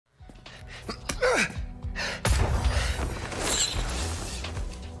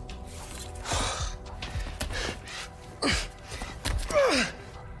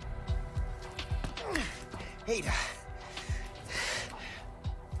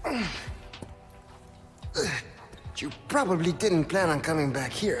You probably didn't plan on coming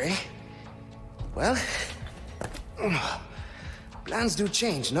back here, eh? Well, plans do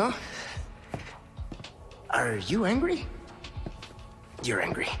change, no? Are you angry? You're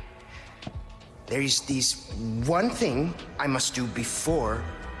angry. There is this one thing I must do before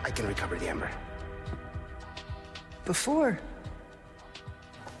I can recover the Ember. Before?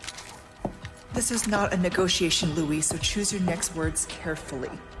 This is not a negotiation, Louis, so choose your next words carefully.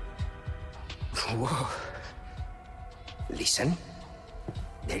 Whoa. Listen,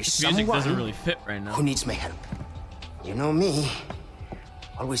 there's This music someone doesn't really fit right now. who needs my help. You know me,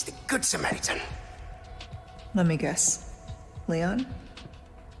 always the good Samaritan. Let me guess. Leon?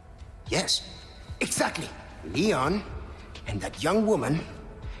 Yes, exactly. Leon and that young woman,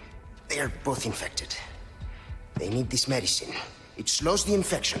 they are both infected. They need this medicine. It slows the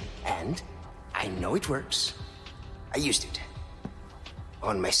infection, and I know it works. I used it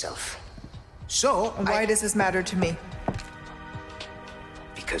on myself. So, Why does this matter to me?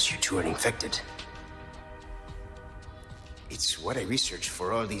 Because you two are infected. It's what I researched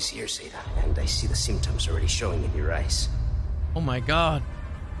for all these years, Ada, and I see the symptoms already showing in your eyes. Oh my god.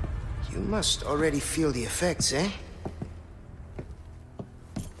 You must already feel the effects, eh?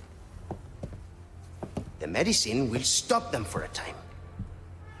 The medicine will stop them for a time.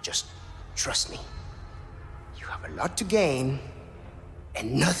 Just trust me. You have a lot to gain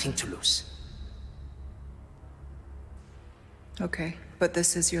and nothing to lose. Okay, but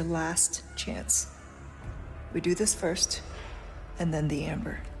this is your last chance. We do this first, and then the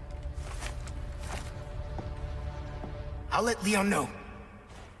Amber. I'll let Leon know.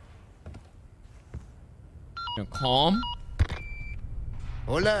 You're calm.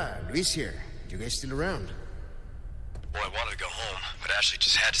 Hola, Luis here. You guys still around? Well, I wanted to go home, but Ashley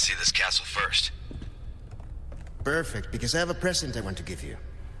just had to see this castle first. Perfect, because I have a present I want to give you.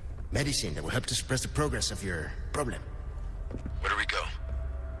 Medicine that will help to suppress the progress of your problem. Where do we go?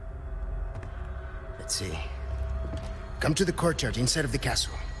 Let's see. Come to the courtyard inside of the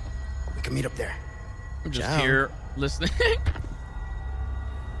castle. We can meet up there. I'm just Ciao. here listening.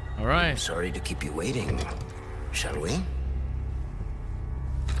 All right. Sorry to keep you waiting. Shall we?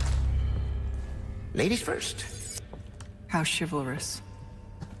 Ladies first. How chivalrous.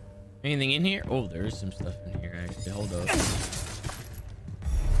 Anything in here? Oh, there is some stuff in here, actually. Hold up.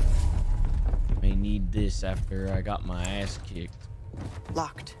 May need this after I got my ass kicked.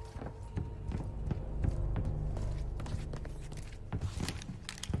 Locked.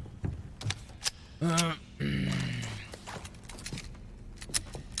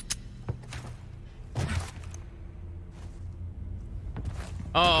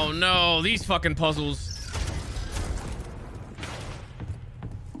 Oh no, these fucking puzzles.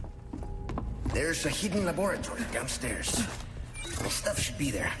 There's a hidden laboratory downstairs. My stuff should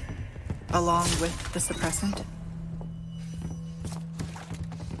be there. Along with the suppressant?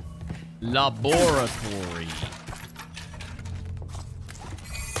 Laboratory.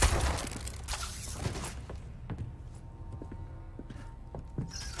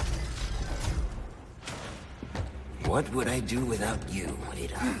 What would I do without you,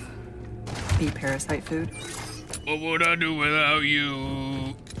 Ada? Be parasite food? What would I do without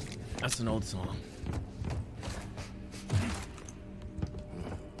you? That's an old song.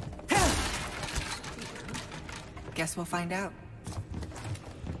 Guess we'll find out.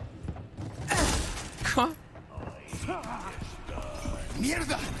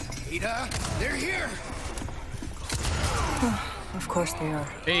 Mierda! Ada, they're here! Of course they are.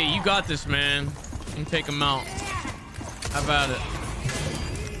 Hey, you got this, man. You can take them out. How about it?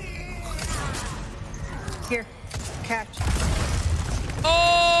 Here, catch.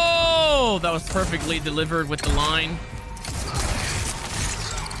 Oh, that was perfectly delivered with the line.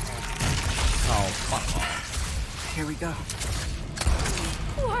 Oh, fuck off. Here we go.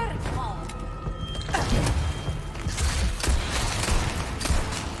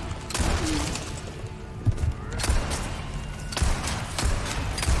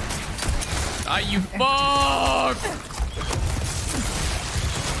 Ah, you fuck!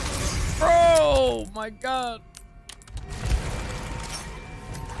 Bro, my God.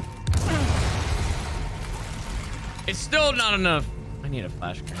 It's still not enough. I need a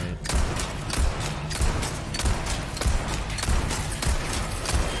flash grenade.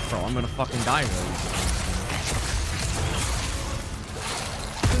 Bro, I'm gonna fucking die though.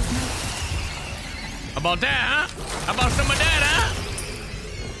 About that, huh? How about some of that, huh?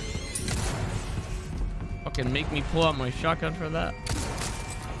 Fucking make me pull out my shotgun for that.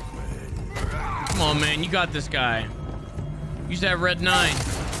 Come on, man. You got this guy. Use that red 9.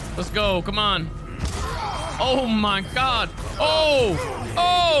 Let's go. Come on. Oh, my God. Oh.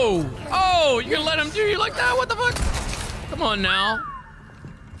 Oh. Oh! Oh! You gonna let him do you like that? What the fuck? Come on now.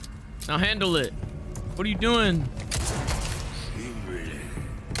 Now handle it. What are you doing?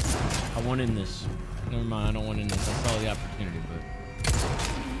 I want in this. Never mind, I don't want in this. I saw the opportunity, but...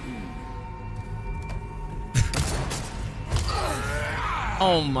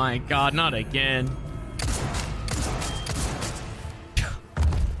 Oh my god, not again.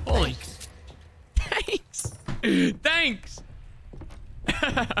 Holy... Thanks! Thanks!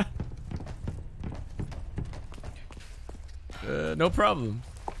 No problem.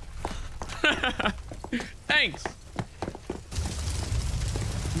 Thanks!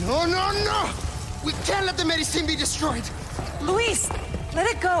 No, no, no! We can't let the medicine be destroyed! Luis, let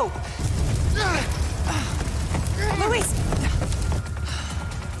it go. Luis!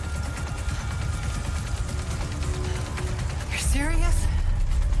 You're serious?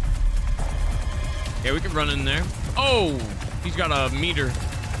 Yeah, we can run in there. Oh! He's got a meter.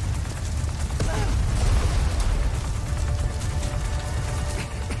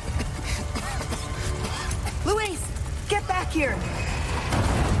 Luis, get back here.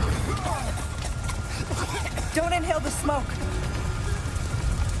 Don't inhale the smoke.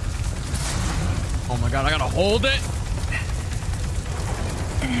 Oh my god, I gotta hold it.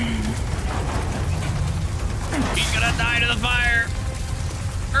 He's gonna die to the fire.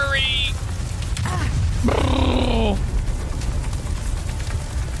 Hurry. Oh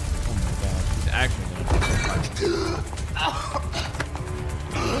my god, he's actually gonna...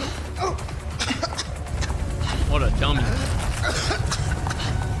 What a dummy.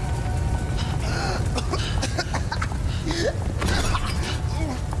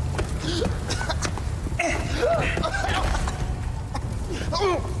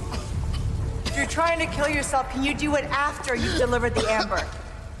 If you're trying to kill yourself, can you do it after you've delivered the amber?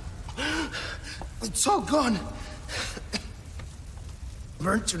 It's all gone.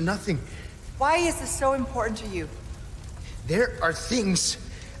 Burnt to nothing. Why is this so important to you? There are things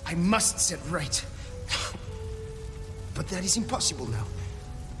I must set right. But that is impossible now.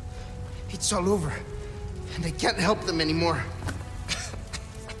 It's all over, and I can't help them anymore.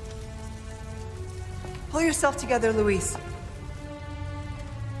 Pull yourself together, Luis.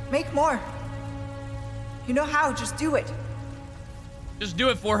 Make more. You know how, just do it. Just do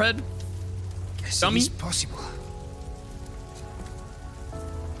it, forehead. Yes, Dummy. it is possible.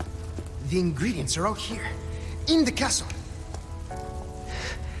 The ingredients are all here, in the castle.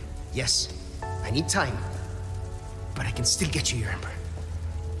 Yes, I need time, but I can still get you your ember.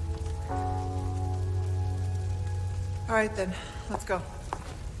 All right, then. Let's go.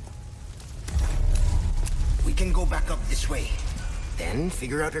 We can go back up this way, then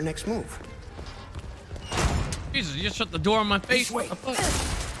figure out our next move. Jesus, you just shut the door on my face. This way. What the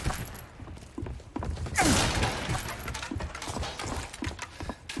fuck?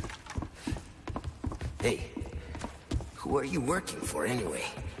 Hey, who are you working for anyway?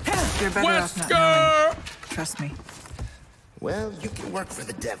 You're better off not knowing. Wesker! Trust me. Well, you can work for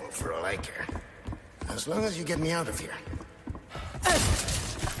the devil for all I care. As long as you get me out of here.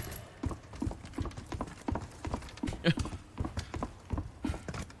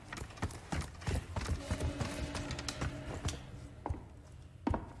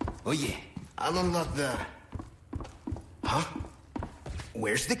 Oh yeah, I'll unlock the... Huh?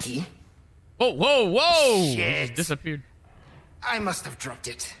 Where's the key? Whoa, whoa, whoa! It Shit. just disappeared. I must have dropped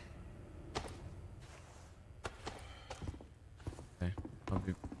it.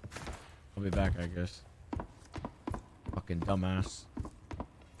 Okay, I'll be back, I guess. Fucking dumbass.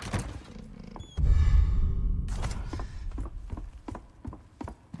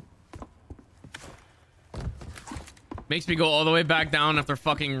 Makes me go all the way back down after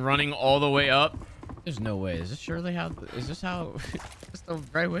fucking running all the way up. There's no way. Is this surely how? Is this how? Is this the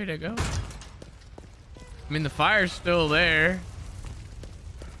right way to go? I mean, the fire's still there.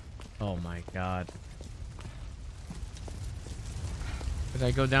 Oh my god. Did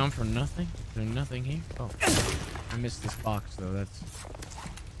I go down for nothing? Is there nothing here? Oh, I missed this box though. That's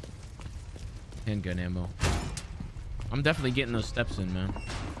handgun ammo. I'm definitely getting those steps in, man.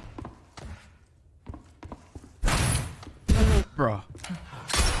 Bruh.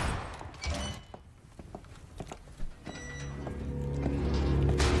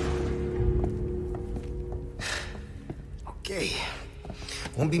 Okay.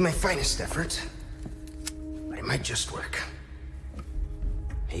 Won't be my finest effort, but it might just work.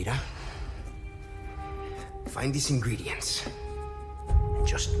 Ada, find these ingredients. And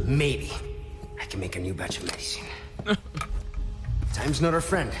just maybe I can make a new batch of medicine. Time's not our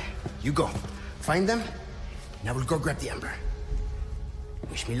friend. You go. Find them, and I will go grab the ember.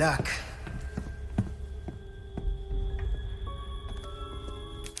 Wish me luck.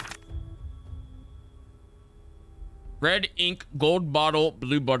 Red ink, gold bottle,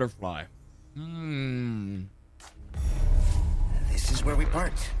 blue butterfly. This is where we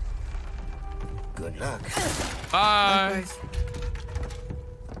part. Good luck. Bye. Likewise.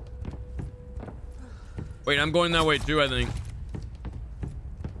 Wait, I'm going that way too, I think.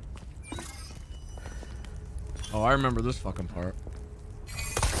 Oh, I remember this fucking part.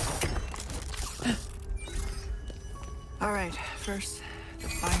 All right, first, the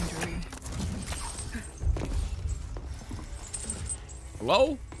bindery.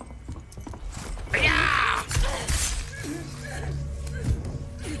 Hello? Yeah!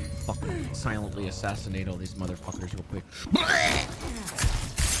 Fucking silently assassinate all these motherfuckers real quick.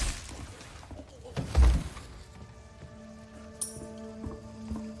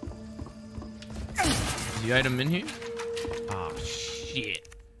 Is the item in here? Oh shit.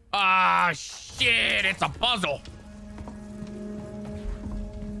 Ah shit, it's a puzzle.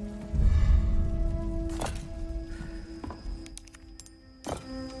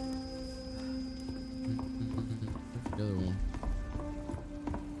 Where's the other one?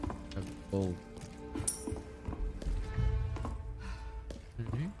 That's gold.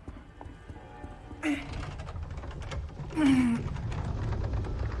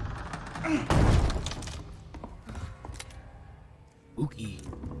 Spooky.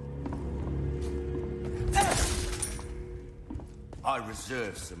 I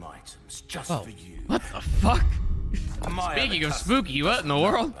reserved some items just Oh, for you. what the fuck? My Speaking other of spooky, what in the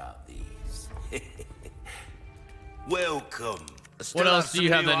world? about these. Welcome. What else do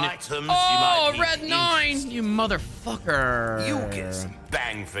you have that? Items Oh, you might Red be 9, interested you motherfucker! in. You'll get some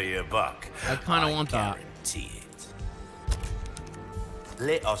bang for your buck. I kinda want that. Guarantee it.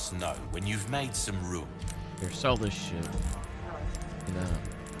 Let us know when you've made some room. Here, sell this shit. You know.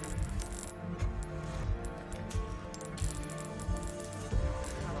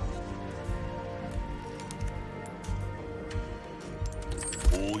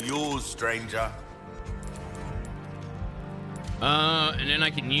 All yours, stranger. And then I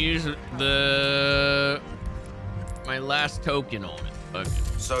can use my last token on it. Okay.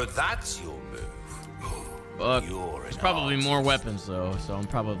 So that's your move. Fuck. You're There's an probably artist. more weapons though, so I'm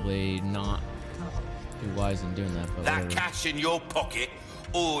probably not too wise in doing that. But That whatever. cash in your pocket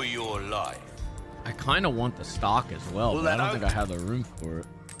or your life. I kind of want the stock as well, Well, but I then don't think I have the room for it.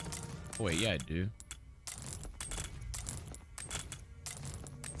 Oh, wait, yeah, I do.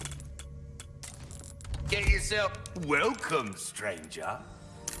 Get yourself welcome, stranger.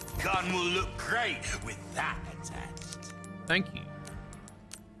 Gun will look great with that attached. Thank you.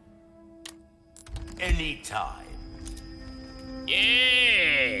 Anytime.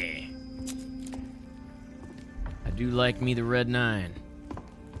 Yeah. I do like me the Red 9.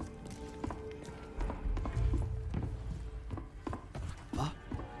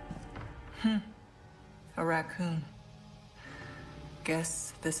 A raccoon.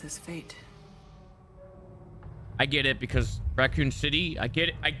 Guess this is fate. I get it because Raccoon City. I get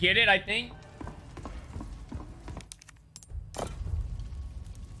it. I get it. I think.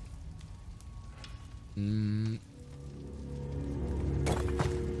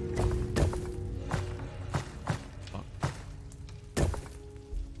 Fuck.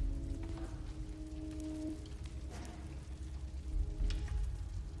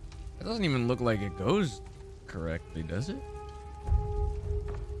 It doesn't even look like it goes correctly, does it?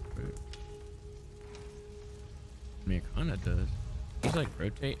 I mean, it kind of does. These like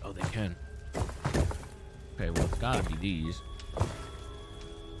rotate. Oh, they can. Okay, well, it's gotta be these.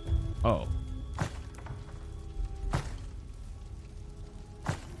 Oh.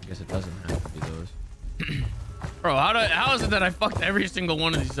 I guess it doesn't have to be those. Bro, how is it that I fucked every single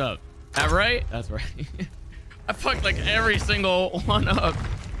one of these up? That right? That's right. I fucked like every single one up.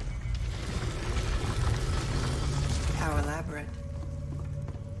 How elaborate.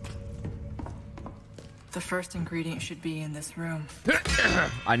 The first ingredient should be in this room.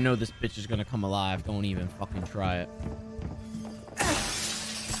 I know this bitch is gonna come alive. Don't even fucking try it.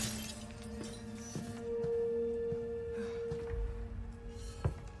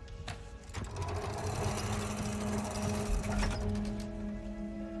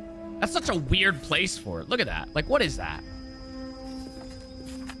 That's such a weird place for it. Look at that. Like, what is that?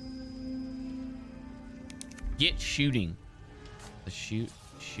 Get shooting. The shoot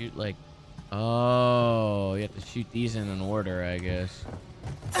like. Oh, you have to shoot these in an order, I guess.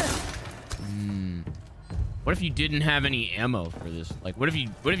 What if you didn't have any ammo for this? Like, what if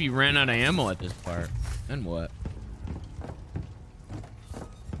you ran out of ammo at this part? Then what? So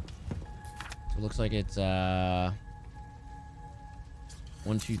it looks like it's 1,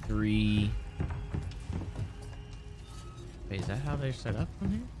 2, 3. Wait, is that how they're set up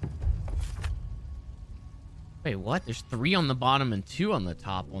on here? Wait, what? There's 3 on the bottom and 2 on the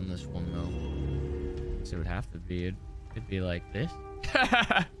top on this one, though. So it would have to be. It'd be like this.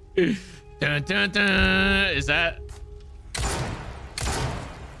 Dun, dun, dun. Is that?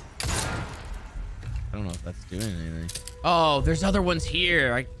 I don't know if that's doing anything. Oh, there's other ones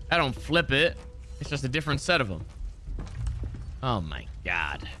here. I don't flip it. It's just a different set of them. Oh my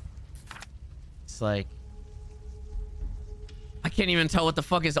god. It's like... I can't even tell what the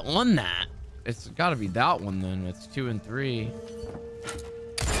fuck is on that. It's gotta be that one then. It's 2 and 3.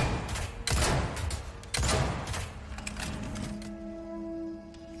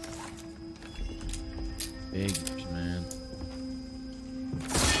 Big man.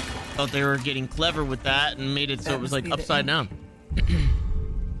 Thought they were getting clever with that and made it so it was like upside down.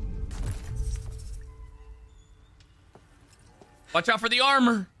 Watch out for the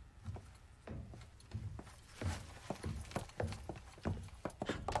armor.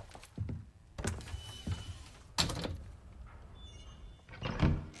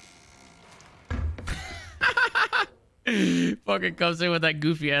 Fucking comes in with that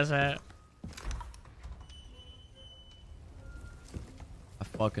goofy ass hat. I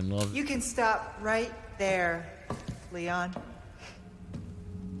fucking love it. You can stop right there, Leon.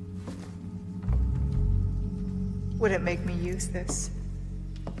 Wouldn't make me use this,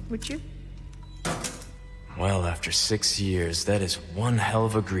 would you? Well, after 6 years, that is one hell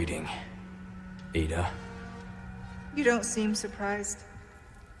of a greeting, Ada. You don't seem surprised.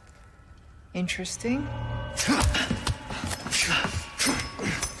 Interesting.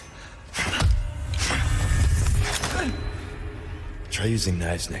 Try using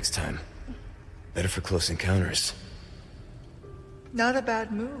knives next time. Better for close encounters. Not a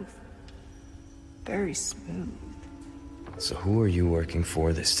bad move. Very smooth. So who are you working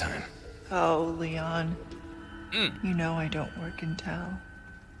for this time? Oh, Leon. You know I don't work in town.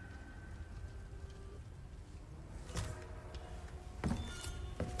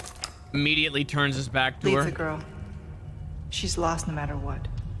 Immediately turns his back to Leave her. the girl. She's lost no matter what.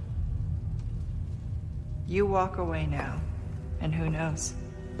 You walk away now, and who knows?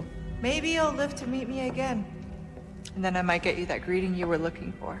 Maybe you'll live to meet me again. And then I might get you that greeting you were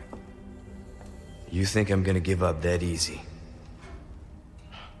looking for. You think I'm gonna give up that easy?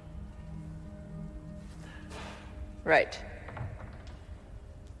 Right.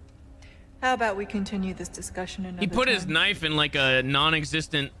 How about we continue this discussion another He put his time? knife in like a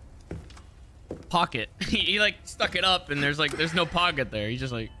non-existent pocket. He like stuck it up and there's no pocket there. He's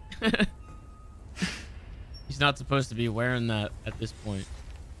just like he's not supposed to be wearing that at this point.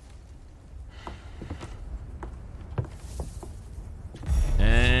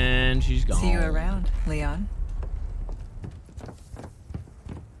 And she's gone. See you around, Leon.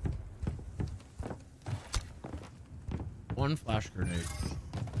 One flash grenade.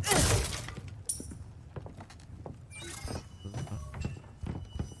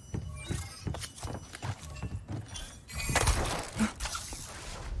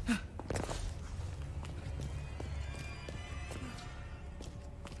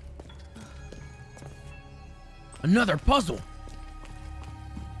 Another puzzle.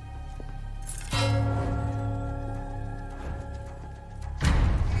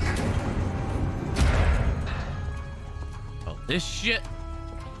 Oh, this shit.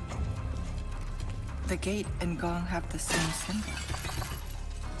 The gate and gong have the same symbol.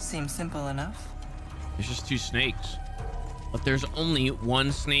 Seems simple enough. There's just 2 snakes. But there's only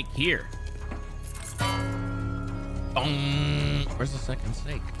 1 snake here. Where's the second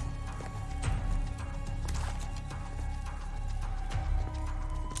snake?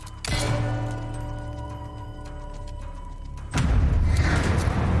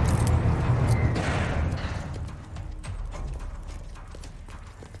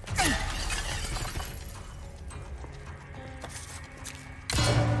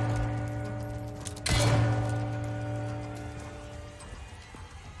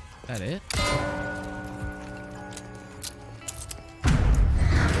 Is that it?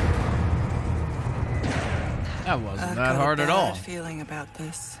 That wasn't that hard at all. Feeling about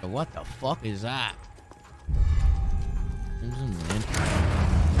this. So what the fuck is that? There's a lantern.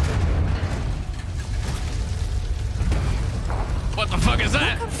 What the fuck is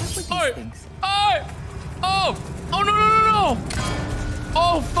that? Oh! Oh! Oh! Oh no no no no!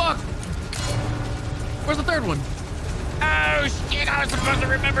 Oh fuck! Where's the third one? Oh shit! I was supposed to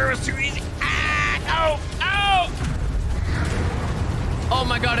remember. It was too easy. Ah! No! No! Oh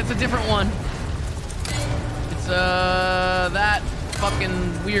my god! It's a different one. It's that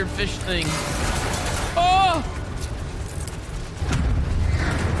fucking weird fish thing. Oh!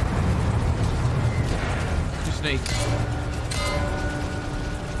 Two snakes.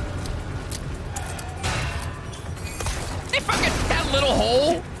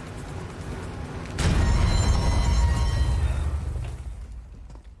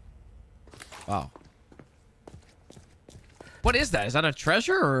 What is that? Is that a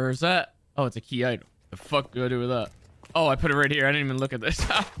treasure or is that... Oh, it's a key item. The fuck do I do with that? Oh, I put it right here. I didn't even look at this.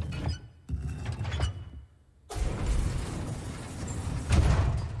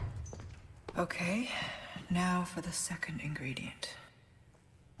 Okay, now for the second ingredient.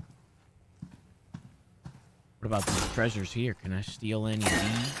 What about these treasures here? Can I steal any of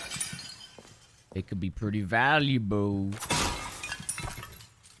these? They could be pretty valuable.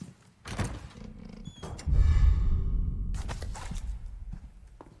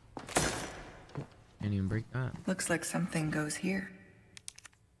 Can't even break that. Looks like something goes here.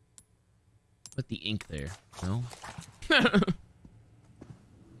 Put the ink there. No? Gotta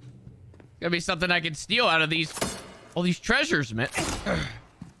be something I can steal out of these... all these treasures, man.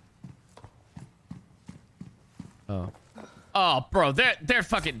 Oh. Oh, bro, they're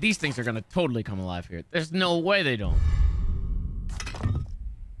fucking... These things are gonna totally come alive here. There's no way they don't.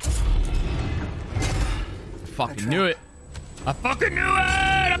 I fucking knew it. I fucking knew it!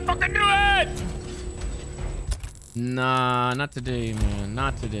 I fucking knew it! Nah, not today, man.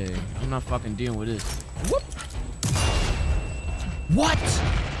 Not today. I'm not fucking dealing with this. Whoop! What?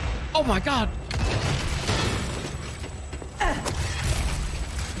 Oh my god! I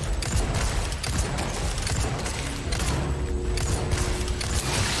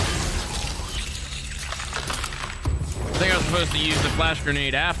think I was supposed to use the flash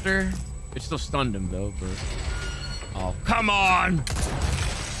grenade after. It still stunned him though, but... Oh, come on!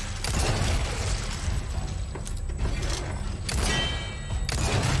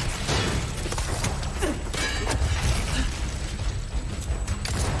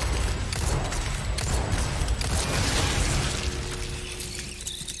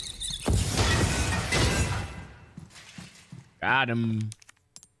 Got him.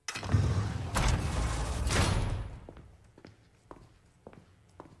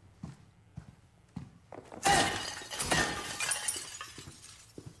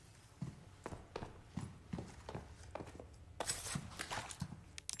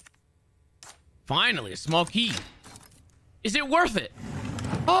 Finally, a small key. Is it worth it?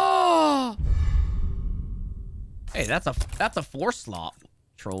 Oh! Hey, that's a 4-slot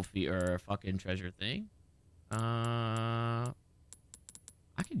trophy or a fucking treasure thing. I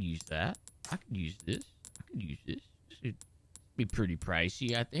could use that. I could use this. I could use this. This would be pretty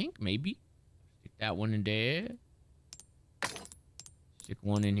pricey, I think. Maybe. Stick that one in there. Stick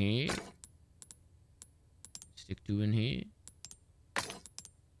one in here. Stick two in here.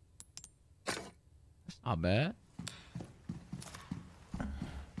 That's not bad.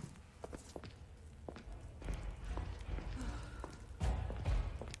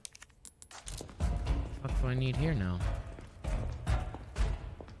 What do I need here now?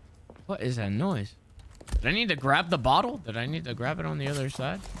 What is that noise? Did I need to grab the bottle? Did I need to grab it on the other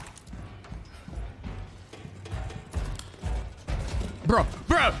side? Bro,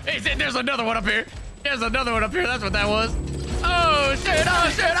 hey, there's another one up here. There's another one up here. That's what that was. Oh shit, oh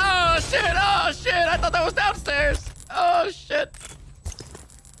shit, oh shit, oh shit. I thought that was downstairs. Oh shit.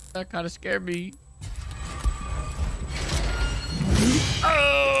 That kind of scared me.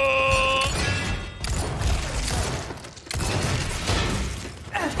 Oh!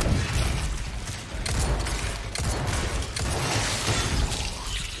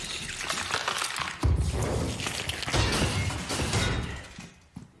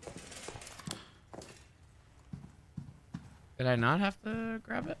 Did I not have to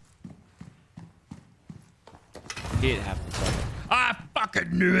grab it? Did have to grab it. I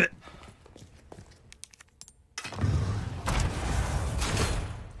fucking knew it.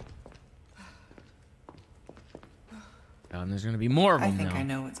 Oh, and there's gonna be more of them now. I think I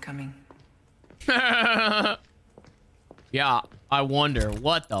know what's coming. Yeah, I wonder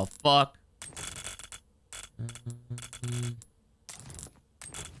what the fuck.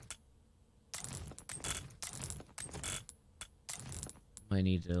 I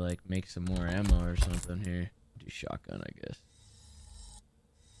need to like make some more ammo or something here. Do shotgun, I guess.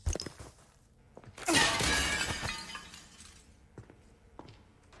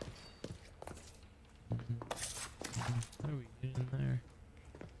 How do we get in there?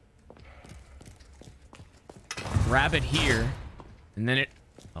 Grab it here, and then it...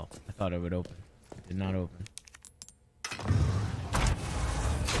 Oh, I thought it would open. It did not open.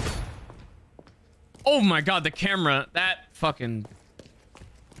 Oh my god, the camera! That fucking...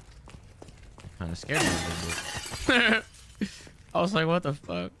 kind of scared me a little bit. I was like, what the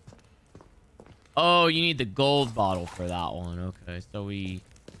fuck? Oh, you need the gold bottle for that one. Okay, so we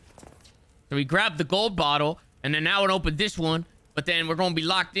grabbed the gold bottle, and then now it opened this one, but then we're gonna be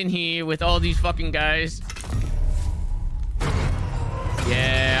locked in here with all these fucking guys.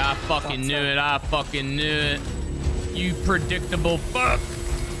 Yeah, I fucking knew it. I fucking knew it. You predictable fuck.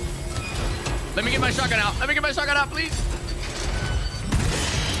 Let me get my shotgun out. Let me get my shotgun out, please.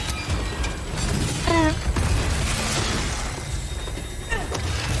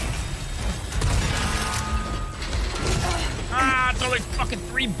 Ah, it's only fucking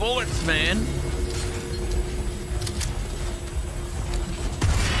 3 bullets, man.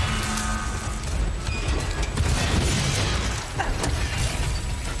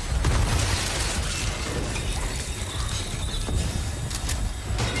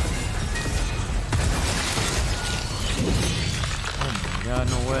 God,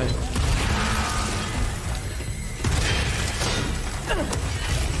 no way.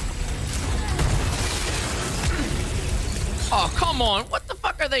 Oh, come on. What the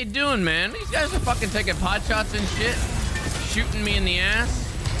fuck are they doing, man? These guys are fucking taking pot shots and shit. Shooting me in the ass.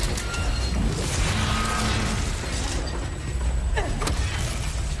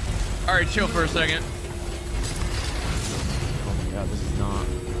 Alright, chill for a second. Oh my god,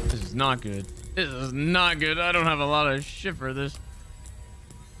 this is not good. This is not good. I don't have a lot of shit for this.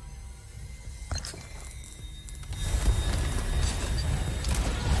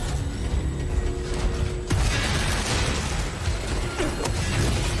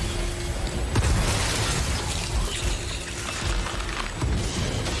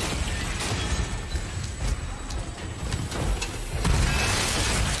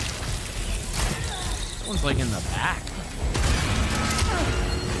 One's like in the back.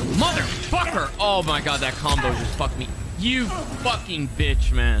 Motherfucker! Oh my god, that combo just fucked me. You fucking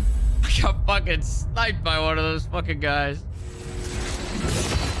bitch, man. I got fucking sniped by one of those fucking guys.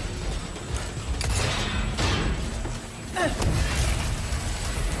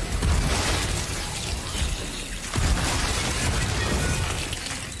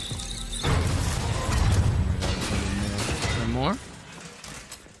 Is there more?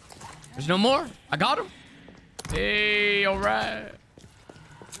 There's no more? I got him. Hey, all right.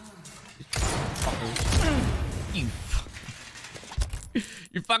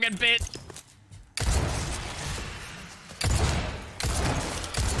 You fucking bitch.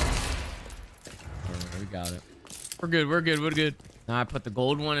 Alright, we got it. We're good, we're good, we're good. Now I put the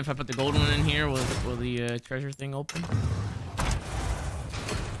gold one. If I put the gold one in here, will the treasure thing open?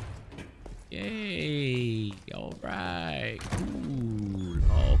 Yay. All right. Cool.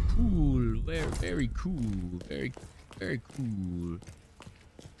 Oh, cool. Very, very cool. Very, very cool.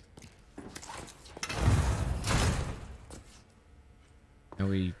 And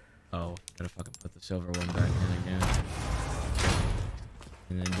we... Oh, gotta fucking put the silver one back in again.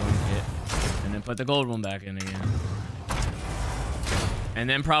 And then yoink it. And then put the gold one back in again. And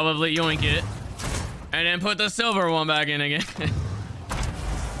then probably yoink it. And then put the silver one back in again.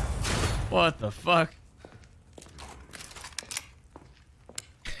 What the fuck?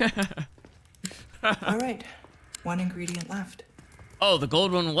 All right, 1 ingredient left. Oh, the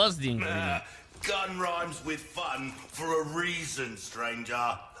gold one was the ingredient. Gun rhymes with fun for a reason,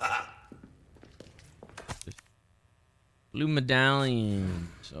 stranger. Blue medallion.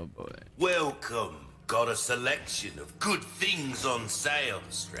 Oh boy. Welcome. Got a selection of good things on sale,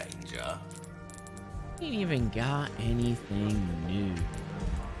 stranger. Ain't even got anything new.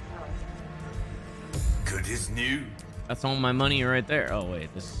 Good as new. That's all my money right there. Oh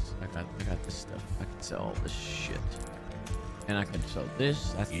wait, this I got this stuff. I can sell all this shit. And I can sell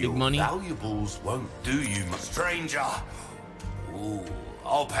this. That's big money. Your valuables won't do you much. Stranger. Ooh,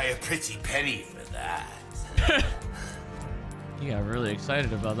 I'll pay a pretty penny for that. You got really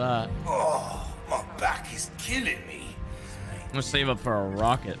excited about that. Oh, my back is killing me. I'm gonna save up for a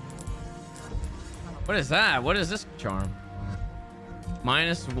rocket. What is that? What is this charm?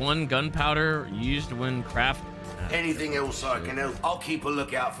 -1 gunpowder used when craft. Anything else I can help? I'll keep a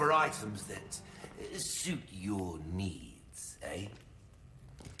lookout for items that suit your needs, eh?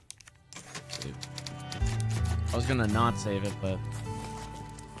 I was gonna not save it, but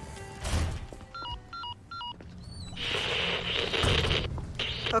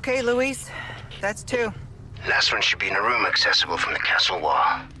Okay, Luis, that's 2. Last one should be in a room accessible from the castle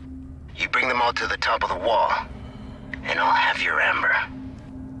wall. You bring them all to the top of the wall, and I'll have your amber.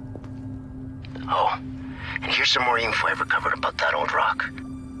 Oh, and here's some more info I recovered about that old rock.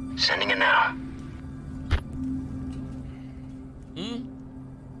 Sending it now.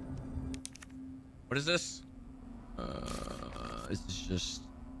 what is this? This is just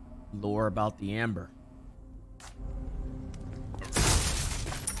lore about the amber.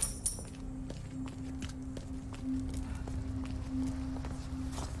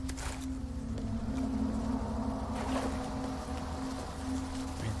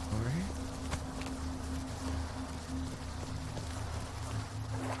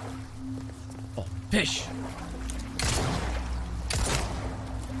 Oh, fish.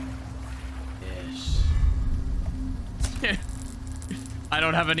 I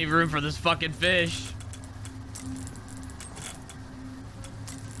don't have any room for this fucking fish.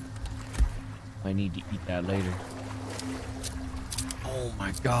 I need to eat that later. Oh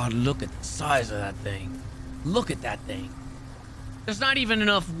my god, look at the size of that thing. Look at that thing. There's not even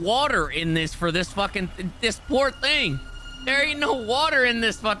enough water in this for this fucking, this poor thing. There ain't no water in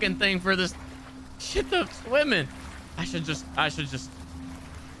this fucking thing for this shit that's swimming. I should just, but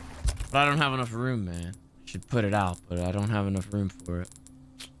I don't have enough room, man. I should put it out, but I don't have enough room for it.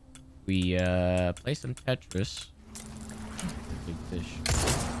 We, play some Tetris. Big fish.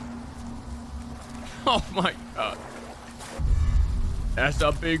 Oh my god. That's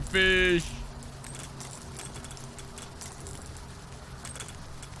a big fish.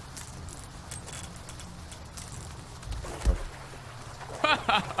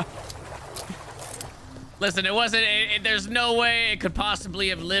 Listen, it wasn't. There's no way it could possibly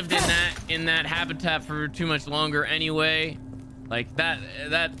have lived in that habitat for too much longer. Anyway, like that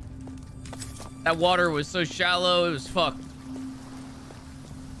water was so shallow, it was fucked.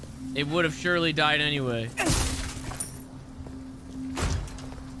 It would have surely died anyway.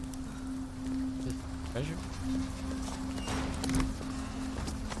 Treasure?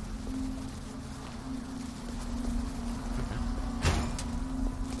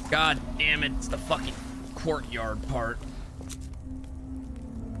 God damn it, it's the fucking courtyard part.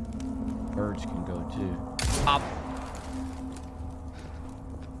 Birds can go too. Pop.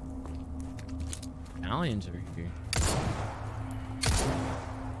 Aliens are here.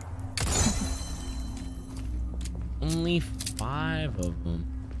 Only 5 of them.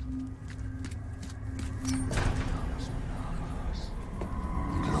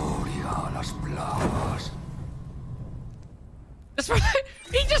 That's right.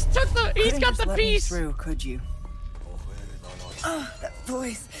 He just took the. He's got the piece. Through, could you? Oh, that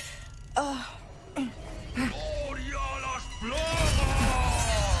voice. Oh.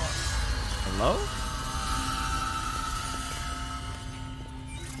 Hello?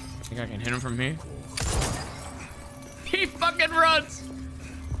 Think I can hit him from here? He fucking runs.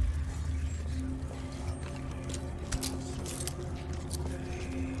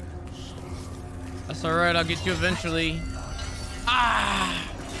 That's all right. I'll get you eventually. Ah!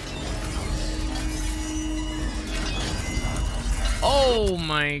 Oh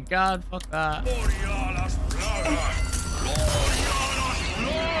my god, fuck that. Where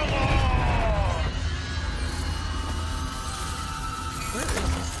is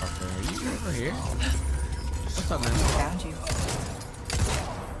this fucker? Are you over here? What's up, man? Found you.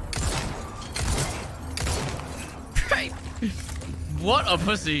 Right. What a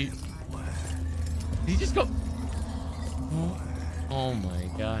pussy. Did he just go? Oh my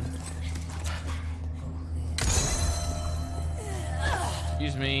god.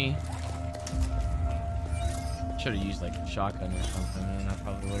 Excuse me. Should have used like a shotgun or something, and I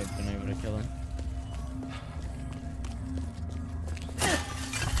probably would have been able to kill him.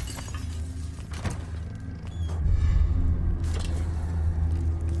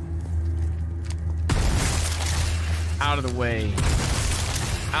 Out of the way.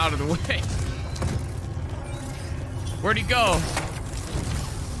 Out of the way. Where'd he go?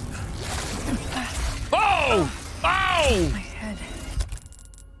 Oh! Oh! My head.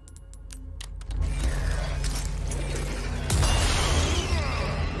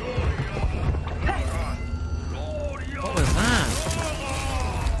 What was that?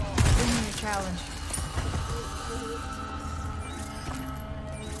 Give me a challenge.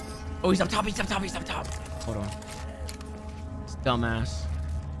 Oh, he's up top, he's up top, he's up top. Hold on. It's dumbass.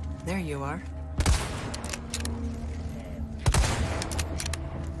 There you are.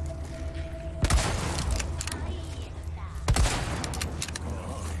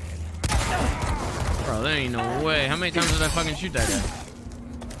 Bro, there ain't no way. How many times did I fucking shoot that guy?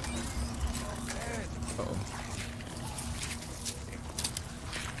 Uh-oh.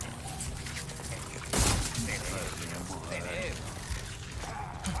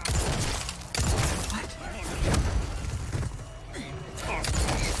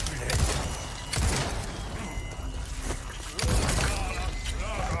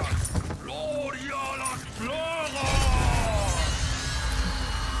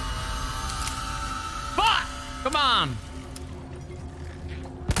 Fuck! Come on!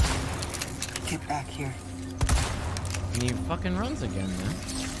 Get back here. And he fucking runs again, man.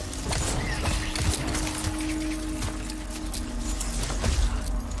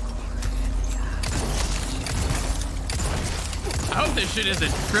 I hope this shit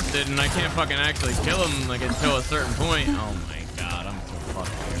isn't scripted and I can't fucking actually kill him like until a certain point. Oh my god, I'm so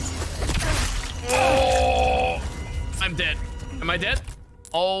fucked here. Oh! I'm dead. Am I dead?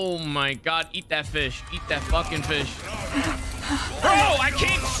 Oh my god, eat that fish. Eat that fucking fish. Bro, I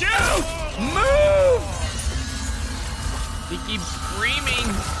can't shoot! Move! He keeps screaming.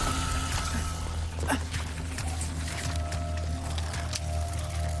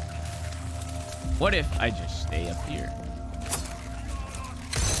 What if I just stay up here?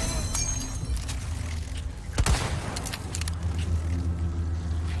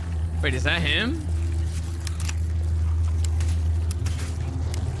 Wait, is that him?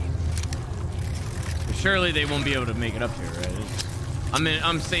 Surely they won't be able to make it up here, right?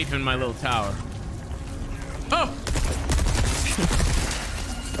 I'm safe in my little tower. Oh!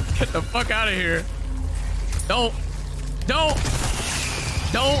 Get the fuck out of here. Don't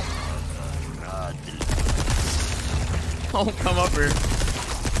come up here.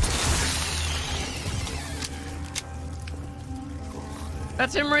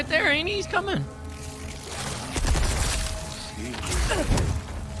 That's him right there, ain't he? He's coming.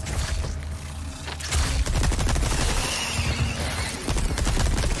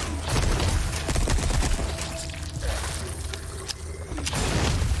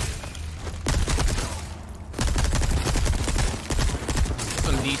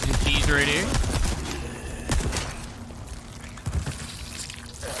 Some decent cheese right here.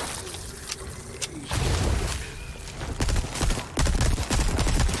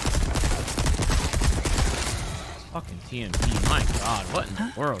 Fucking TNT, my god, what in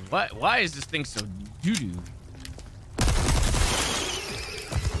the world? Why is this thing so doo-doo?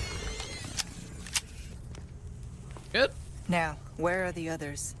 Good. Now, where are the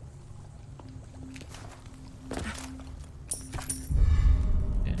others?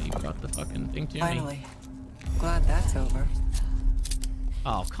 Yeah, you brought the fucking thing to me. Finally. Glad that's over.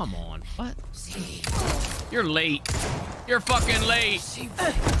 Oh, come on. What? You're late. You're fucking late.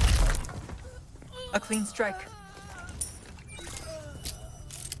 A clean strike.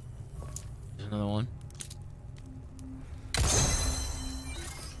 There's another one.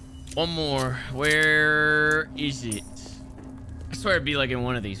 One more. Where is it? I swear it'd be like in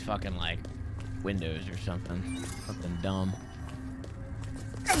one of these fucking like windows or something. Something dumb.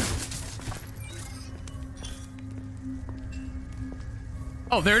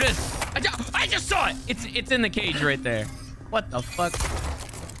 Oh, there it is. I just saw it. It's in the cage right there. What the fuck?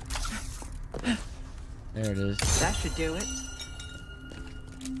 There it is. That should do it.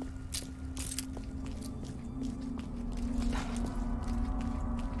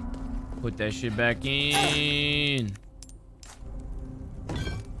 Put that shit back in.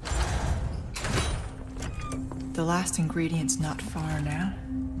 The last ingredient's not far now.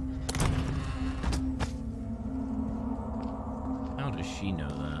 How does she know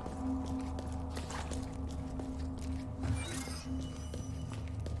that?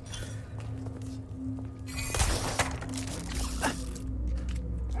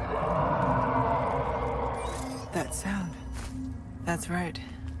 That sound. That's right.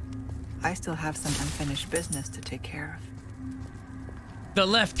 I still have some unfinished business to take care of. The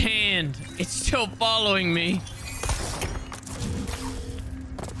left hand. It's still following me.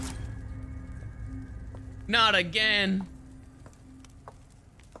 Not again.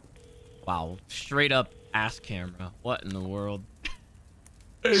 Wow. Straight up ass camera. What in the world?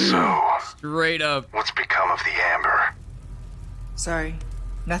 So, Straight up. what's become of the amber? Sorry,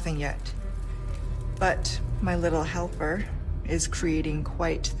 nothing yet. But my little helper is creating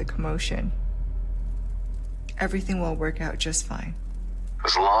quite the commotion. Everything will work out just fine.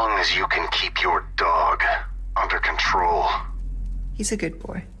 As long as you can keep your dog under control. He's a good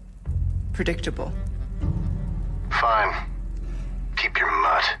boy. Predictable. Fine. Keep your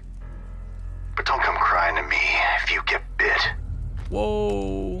mutt. But don't come crying to me if you get bit.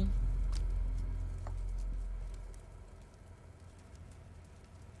 Whoa.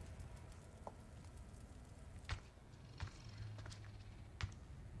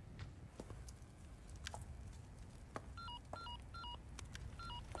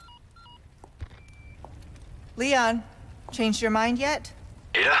 Leon, changed your mind yet?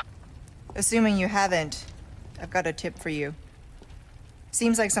 Yeah? Assuming you haven't, I've got a tip for you.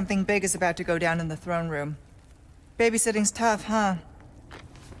 Seems like something big is about to go down in the throne room. Babysitting's tough, huh?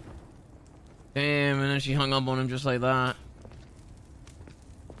 Damn, and then she hung up on him just like that.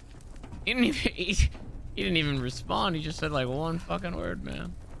 He didn't even respond. He just said like one fucking word,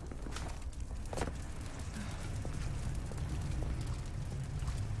 man.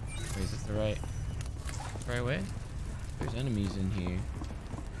 Wait, is this the right way? There's enemies in here.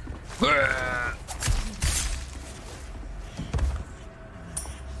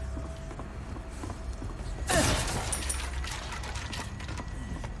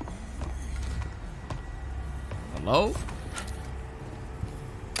 Hello?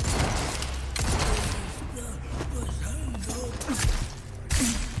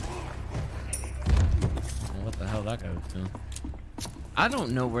 that goes to. I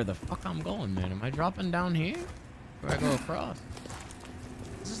don't know where the fuck I'm going, man. Am I dropping down here? Or do I go across?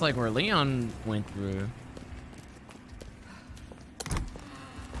 This is like where Leon went through.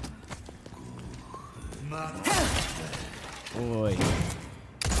 Boy.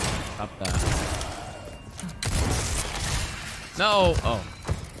 Stop that. No! Oh.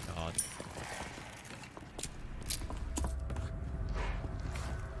 God.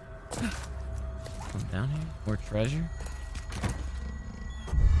 Come down here? More treasure?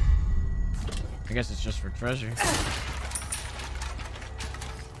 I guess it's just for treasure.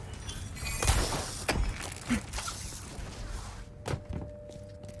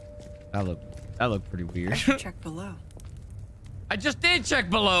 That looked pretty weird. Check below. I just did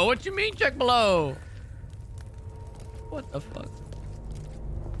check below. What you mean check below? What the fuck?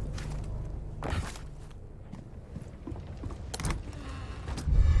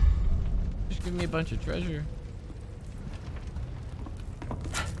 Just give me a bunch of treasure.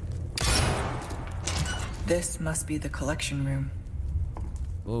 This must be the collection room.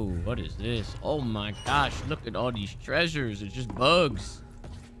 Whoa, what is this? Oh my gosh, look at all these treasures. It's just bugs.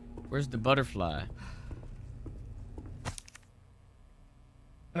 Where's the butterfly?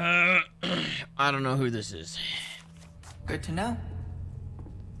 I don't know who this is. Good to know.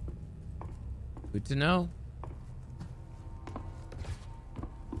 Good to know.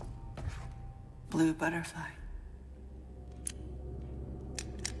 Blue butterfly.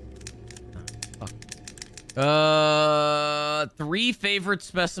 Fuck. 3 favorite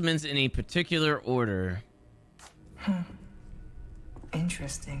specimens in a particular order.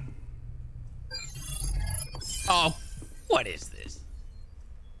 Interesting. Oh, what is this?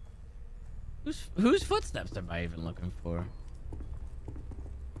 Whose footsteps am I even looking for?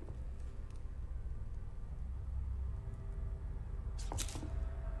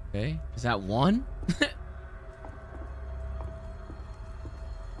 Okay, is that one? Is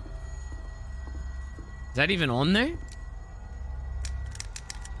that even on there?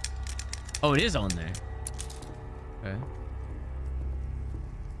 Oh, it is on there. Okay.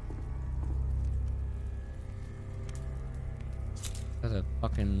 That's a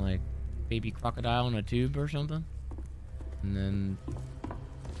fucking, like, baby crocodile in a tube or something. And then...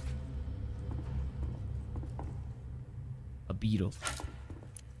 a beetle.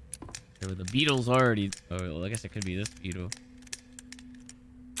 Okay, well, the beetle's already... oh, well, I guess it could be this beetle.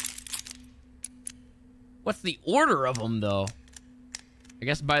 What's the order of them, though? I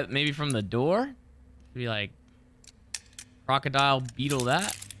guess by maybe from the door? Be like... crocodile, beetle,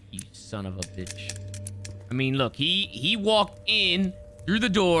 that? You son of a bitch. I mean, look, he walked in through the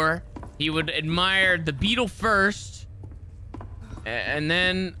door. He would admire the beetle first. And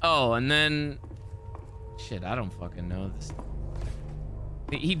then... oh, and then... shit, I don't fucking know this.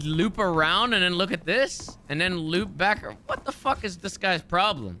 He'd loop around and then look at this. And then loop back. What the fuck is this guy's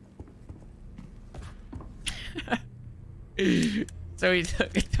problem? So he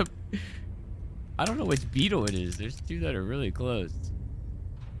took it to... I don't know which beetle it is. There's 2 that are really close.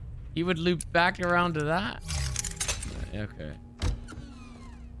 He would loop back around to that. Okay.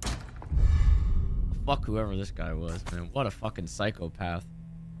 Fuck whoever this guy was, man. What a fucking psychopath.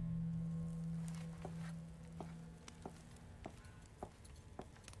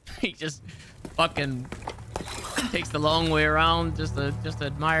 He just fucking takes the long way around just to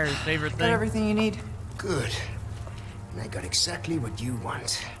admire his favorite Got thing. everything you need. Good. And I got exactly what you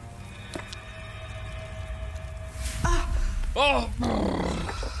want. Oh!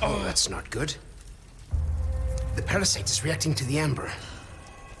 Oh, that's not good. The parasite is reacting to the amber.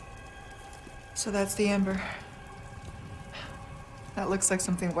 So that's the ember. That looks like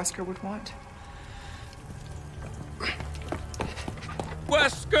something Wesker would want.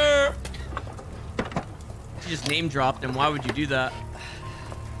 Wesker! You just name dropped him. Why would you do that?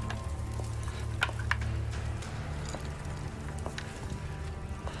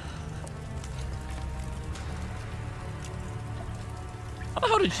 How the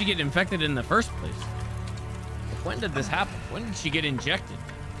hell did she get infected in the first place? When did this happen? When did she get injected?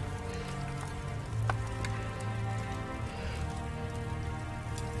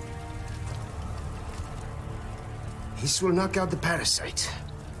 This will knock out the parasite.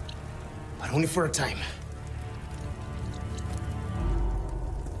 But only for a time.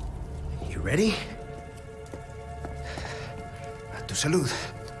 You ready? A tu salud.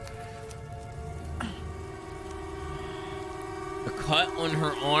 The cut on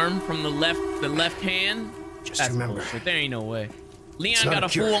her arm from the left hand? Just That's remember. bullshit. There ain't no way. Leon It's not got a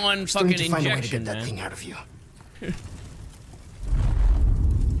cure. full-on Still need fucking to find a way to injection, get that man. thing out of you.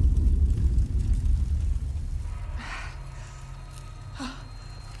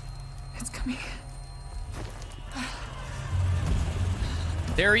 It's coming.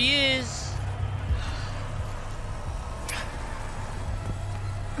 There he is.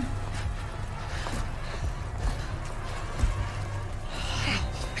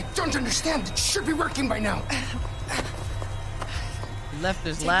 I don't understand. It should be working by now. He left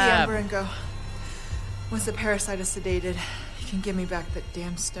his Take lab. the ember and go. Once the parasite is sedated, you can give me back that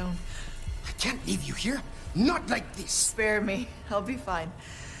damn stone. I can't leave you here. Not like this. Spare me. I'll be fine.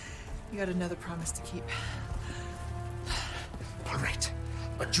 You got another promise to keep. All right.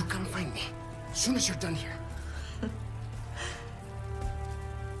 But you come find me as soon as you're done here.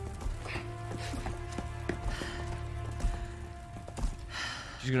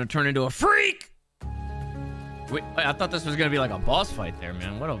 She's gonna turn into a freak. Wait, I thought this was gonna be like a boss fight there,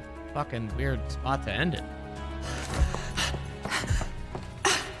 man. What a fucking weird spot to end it.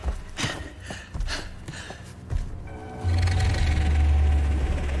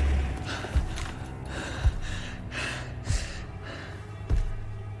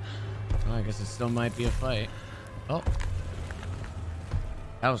 Oh, I guess it still might be a fight. Oh,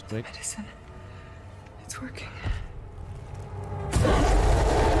 that was quick. Medicine. It's working.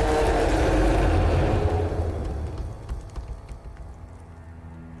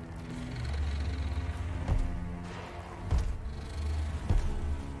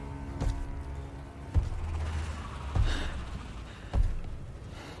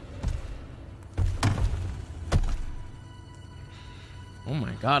 Oh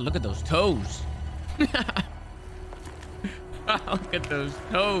my god, look at those toes. Look at those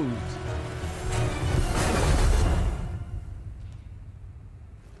toes.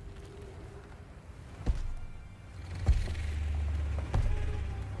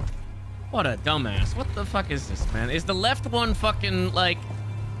 What a dumbass. What the fuck is this, man? Is the left one fucking, like,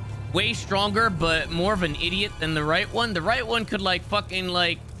 way stronger, but more of an idiot than the right one? The right one could, like, fucking,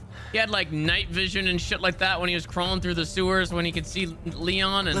 like, he had, like, night vision and shit like that when he was crawling through the sewers when he could see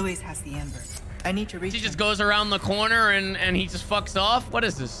Leon. And Louise has the ember. I need to reach he just him. goes around the corner and he just fucks off? What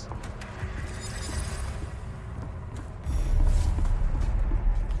is this?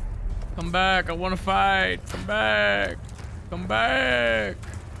 Come back. I want to fight. Come back. Come back.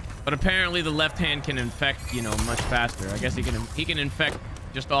 But apparently the left hand can infect, you know, much faster. I guess he can infect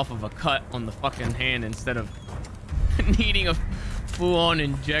just off of a cut on the fucking hand instead of needing a full-on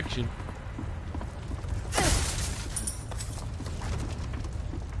injection.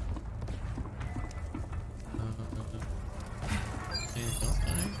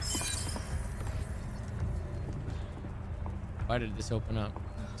 Why did this open up?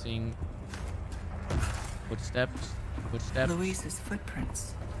 Seeing footsteps. Louise's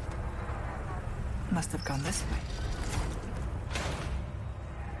footprints. Must have gone this way.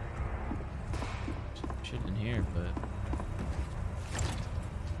 Shit in here, but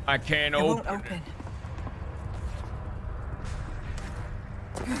I can't It won't open.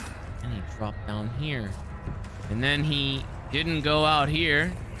 open. And he dropped down here, and then he didn't go out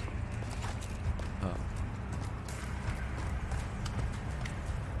here. Oh.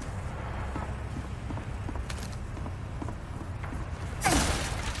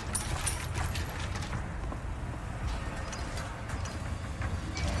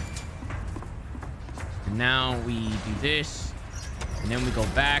 And now we do this, and then we go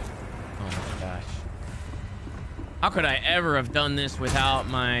back. Oh my gosh. How could I ever have done this without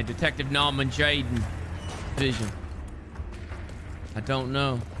my Detective Norman Jaden vision? I don't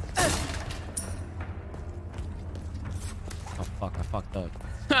know. Oh fuck, I fucked up.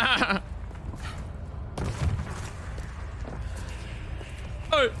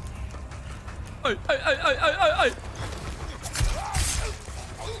 Hey! Hey, hey, hey, hey, hey, hey!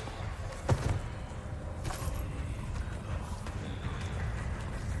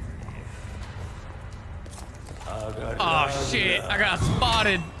 Oh shit, I got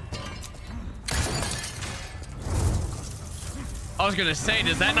spotted. I was gonna say,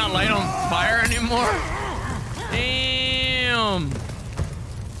 does that not light on fire anymore? Damn.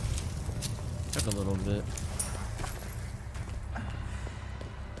 Took a little bit.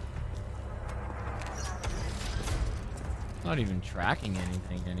 Not even tracking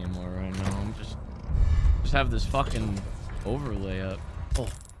anything anymore right now. I'm just have this fucking overlay up. Oh,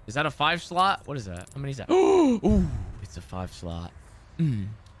 is that a 5 slot? What is that? How many is that? Ooh, it's a 5 slot. I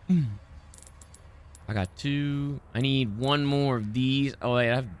got 2. I need 1 more of these. Oh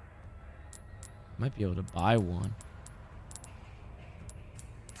wait, I might be able to buy one.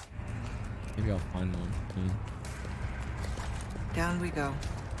 Maybe I'll find one soon. Down we go.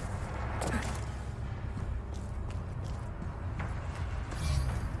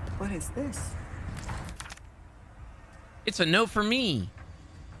 What is this? It's a note for me.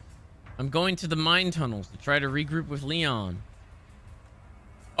 I'm going to the mine tunnels to try to regroup with Leon.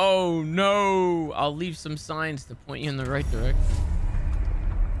 Oh no! I'll leave some signs to point you in the right direction.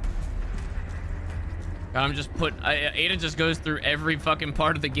 God, I'm just Ada just goes through every fucking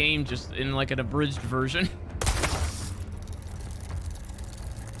part of the game just in like an abridged version.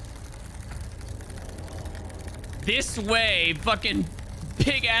 This way, fucking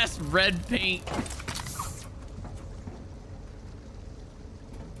big ass red paint.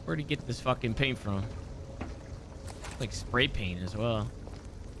 Where'd he get this fucking paint from? Like spray paint as well.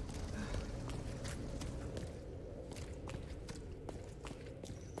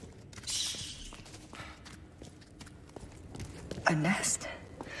 A nest?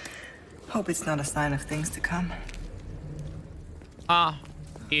 Hope it's not a sign of things to come. Ah,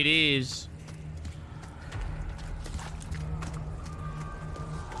 it is.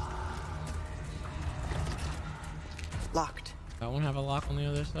 Locked. That one have a lock on the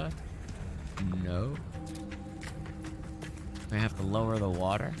other side? No. I have to lower the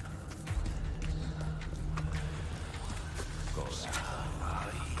water.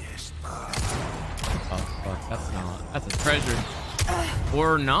 Oh fuck, that's not. That's a treasure.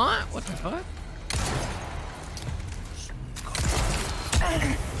 Or not? What the fuck?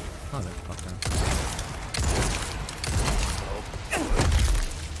 Motherfucker.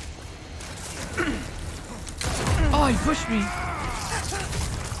 Oh, he pushed me.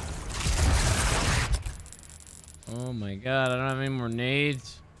 Oh my god, I don't have any more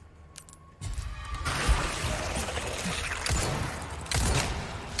nades.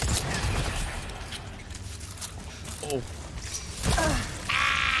 Oh.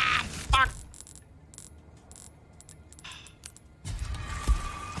 Fuck.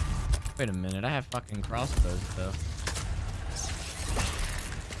 Wait a minute, I have fucking crossbows though.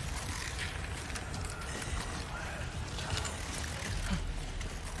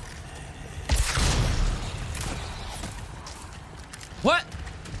 What?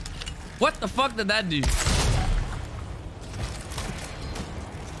 What the fuck did that do?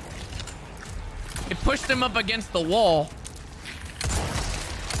 It pushed him up against the wall.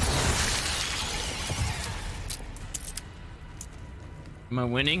 Am I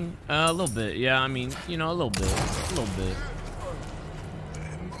winning? A little bit. Yeah, I mean, you know, a little bit. A little bit.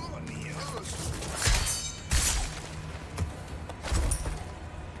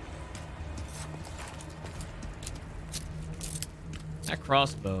 That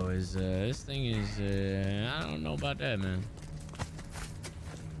crossbow is, this thing is, I don't know about that, man.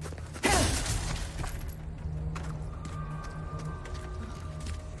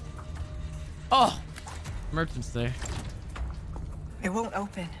 Oh! Merchant's there. It won't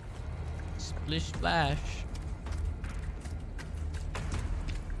open. Splish splash.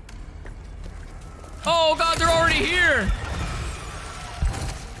 Oh god, they're already here!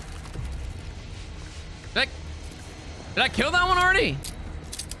 Did I kill that one already?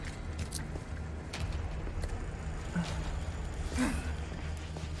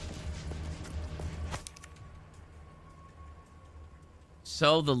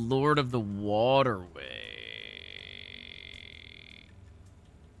 So the Lord of the Waterway.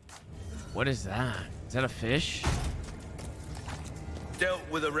 What is that? Is that a fish? Dealt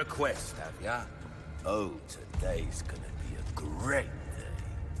with a request, have ya? Oh, today's gonna be a great day.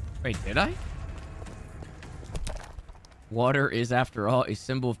 Wait, did I? Water is, after all, a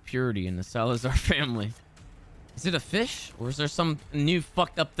symbol of purity in the Salazar family. Is it a fish? Or is there some new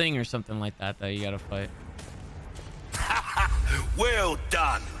fucked up thing or something like that that you gotta fight? Well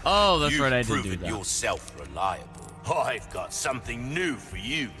done. Oh, that's right, I did You've do proven that. yourself reliable. I've got something new for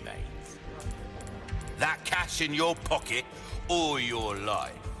you, mate. That cash in your pocket or your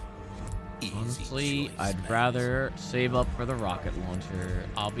life. Easy Honestly, choice, I'd mate. rather save up for the rocket launcher.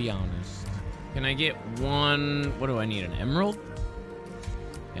 I'll be honest. Can I get one? What do I need? An emerald?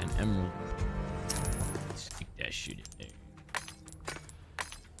 Yeah, an emerald. Stick that shit in there.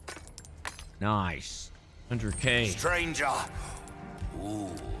 Nice. 100K. Stranger. Ooh,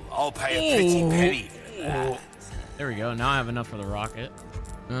 I'll pay a pretty penny for that. There we go. Now I have enough for the rocket.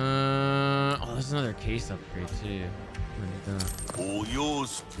 Oh, there's another case upgrade too. All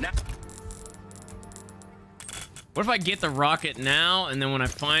yours. Now. What if I get the rocket now, and then when I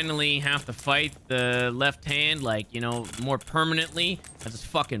finally have to fight the left hand, like, you know, more permanently, I just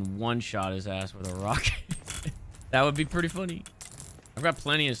fucking one-shot his ass with a rocket. That would be pretty funny. I've got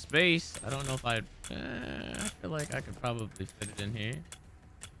plenty of space. I don't know if I feel like I could probably fit it in here.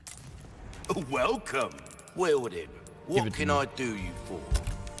 Welcome. Well then, what can I do you for?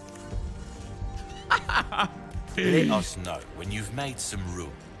 Let us know when you've made some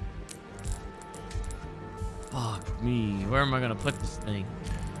room. Fuck me. Where am I gonna put this thing?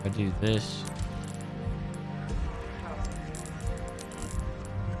 If I do this.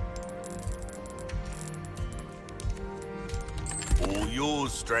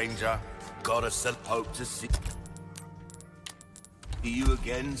 yours, stranger. Gotta sell hope to see you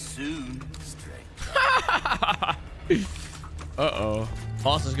again soon, stranger. Uh-oh.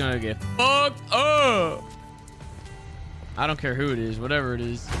 Boss is gonna get fucked up. I don't care who it is, whatever it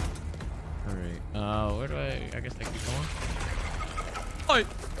is. All right. Where do I guess I keep going. Oi.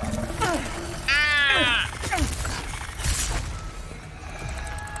 Ah!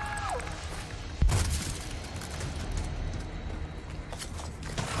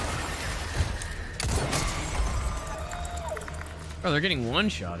 Oh, they're getting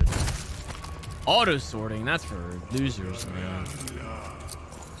one-shotted. Auto sorting, that's for losers, man.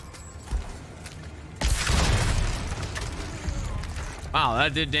 Wow,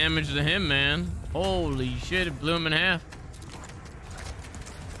 that did damage to him, man. Holy shit, it blew him in half.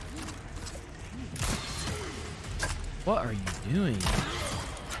 What are you doing?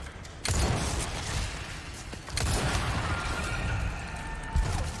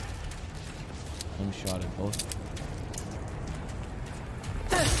 One-shotted both.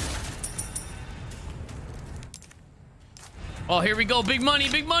 Oh, here we go. Big money,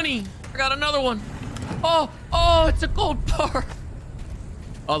 big money. I got another one. Oh, it's a gold bar.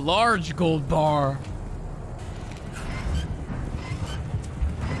 A large gold bar.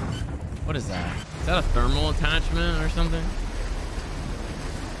 What is that? Is that a thermal attachment or something?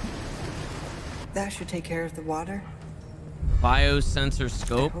 That should take care of the water. Biosensor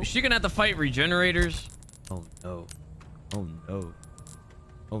scope. Is she gonna have to fight regenerators? Oh no. Oh no.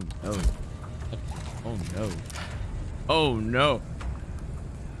 Oh no. Oh no. Oh no.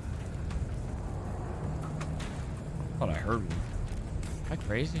 I thought I heard one. Am I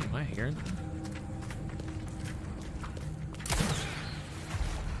crazy? Am I hearing them?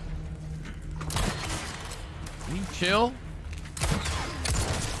 Can you chill?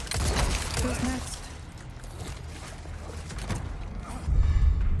 Who's next?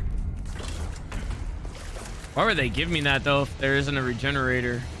 Why would they give me that though if there isn't a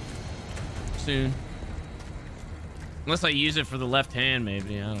regenerator soon? Unless I use it for the left hand,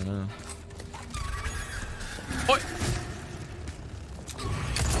 maybe. I don't know. Oi!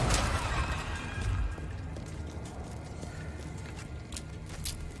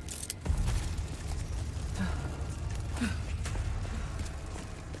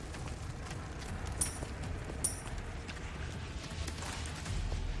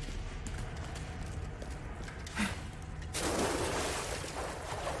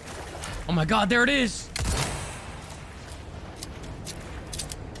 Oh my god, there it is!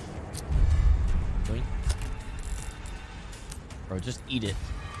 Bro, just eat it.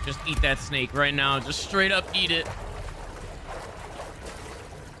 Just eat that snake right now. Just straight up eat it.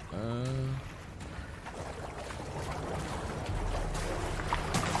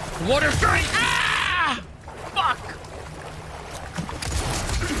 Water strike! Ah! Fuck!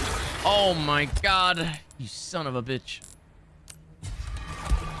 Oh my god. You son of a bitch.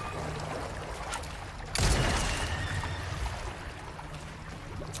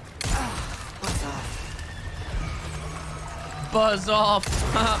 Buzz off.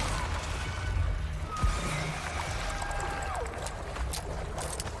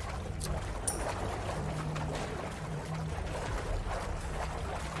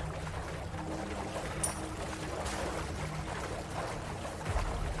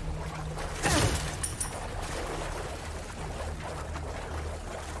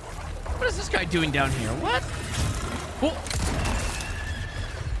 What is this guy doing down here? What? Oh.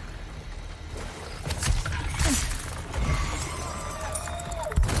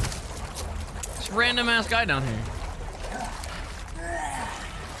 Random ass guy down here.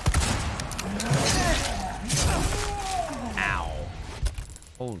 Ow.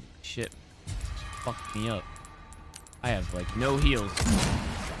 Holy shit. Fucked me up. I have like no heals.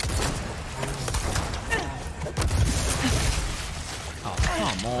 Oh,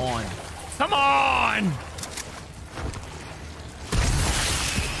 come on. Come on!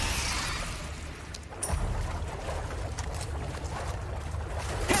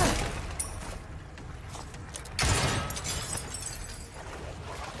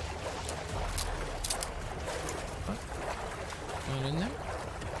 In there?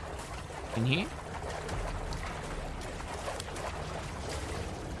 In here?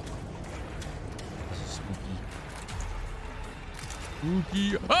 This is spooky.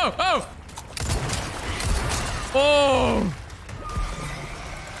 Spooky. Oh! Oh! Oh!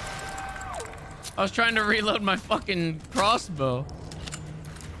 I was trying to reload my fucking crossbow.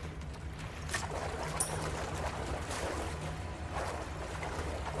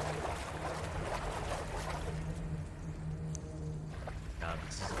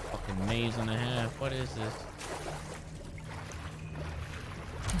 Maze and a half. What is this?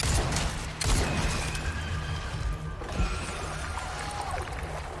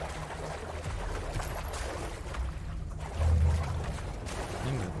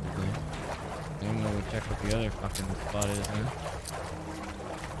 other fucking spot is, man.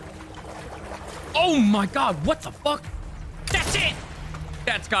 Oh my god, what the fuck? That's it!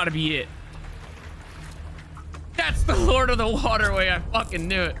 That's gotta be it. That's the Lord of the Waterway. I fucking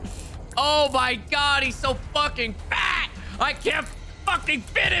knew it. Oh my god, he's so fucking fat! I can't fucking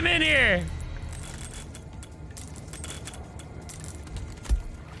fit him in here!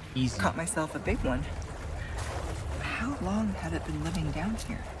 Easy. Caught myself a big one. How long had it been living down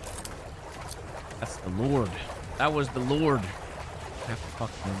here? That's the Lord. That was the Lord. I have to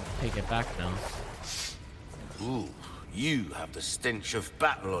fucking take it back now. Ooh, you have the stench of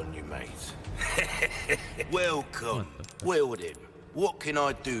battle on you, mate. Welcome. Well then, what can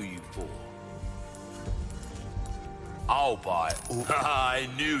I do you for? I'll buy it. I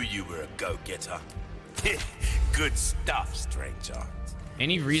knew you were a go-getter. Good stuff, stranger.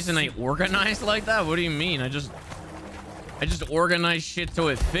 Any reason I organize like that? What do you mean? I just organize shit so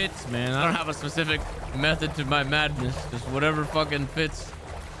it fits, man. I don't have a specific method to my madness. Just whatever fucking fits.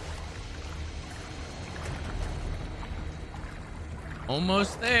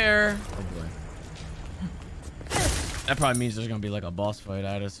 Almost there. Oh boy. That probably means there's gonna be like a boss fight,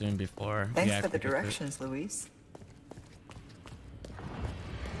 I'd assume, before. Thanks for the directions, Luis.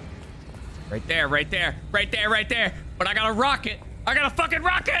 Right there, right there, right there, right there. But I got a rocket. I got a fucking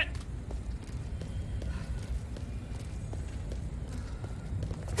rocket.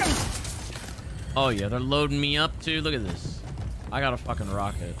 Oh yeah, they're loading me up too. Look at this. I got a fucking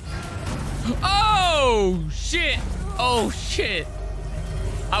rocket. Oh shit. Oh shit.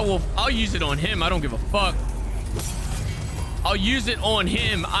 I'll use it on him. I don't give a fuck. I'll use it on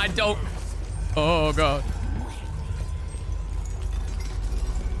him. I don't. Oh god.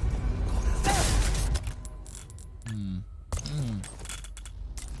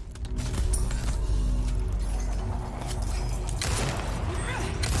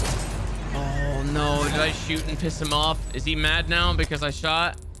 Oh no, did I shoot and piss him off? Is he mad now because I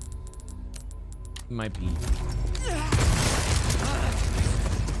shot? He might be.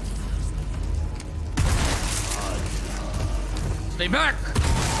 Stay back!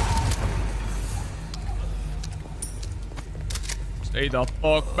 Stay the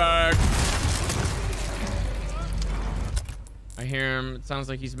fuck back! I hear him. It sounds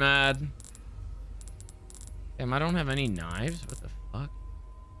like he's mad. Damn, I don't have any knives? What the fuck?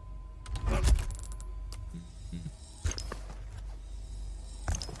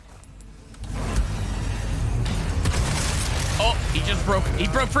 Oh, he just broke. He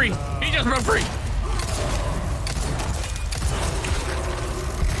broke free. He just broke free.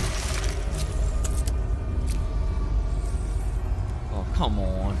 Oh, come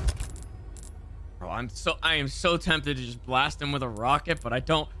on. Bro, I am so tempted to just blast him with a rocket, but I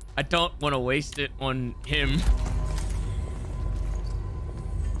don't want to waste it on him.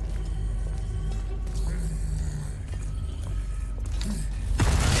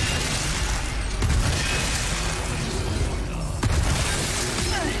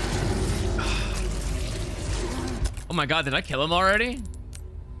 Oh my god, did I kill him already?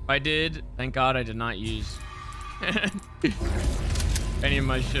 If I did, thank god I did not use any of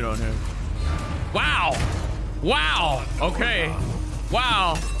my shit on him. Wow! Wow! Okay.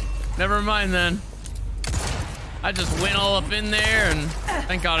 Wow. Never mind then. I just went all up in there and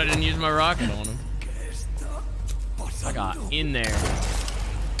thank god I didn't use my rocket on him. I got in there.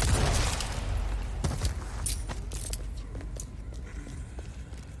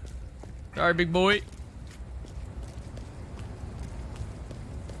 Sorry, big boy.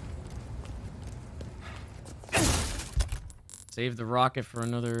 Save the rocket for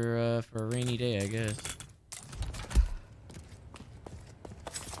another, for a rainy day, I guess.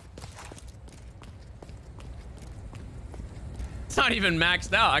 It's not even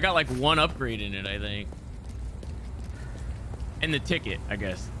maxed out. I got like one upgrade in it, I think. And the ticket, I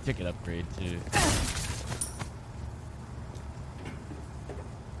guess. Ticket upgrade, too.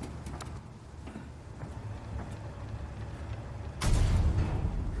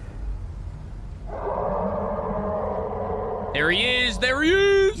 There he is! There he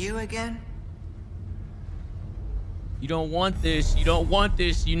is! You again? You don't want this. You don't want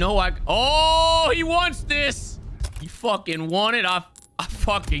this. You know I... Oh, he wants this! You fucking want it? I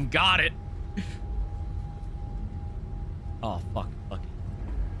fucking got it. Oh, fuck it.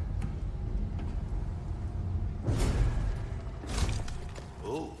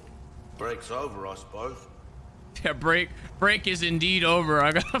 Oh, break's over, I suppose. Yeah, break is indeed over.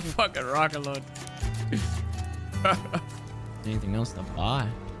 I got a fucking rocket load. Anything else to buy?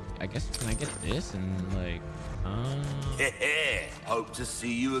 I guess, can I get this and like, Hope to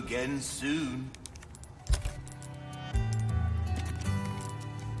see you again soon.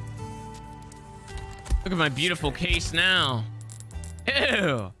 Look at my beautiful case now.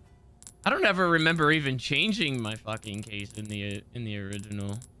 Ew. I don't ever remember even changing my fucking case in the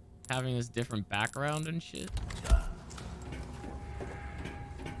original. Having this different background and shit.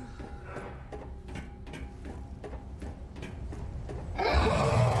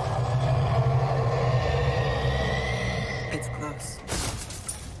 It's close.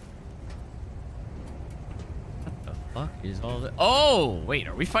 What the fuck is all this? Oh, wait,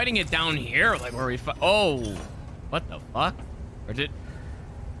 are we fighting it down here? Like, where we oh, what the fuck? Or did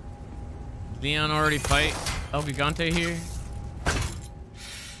Leon already fight El Gigante here?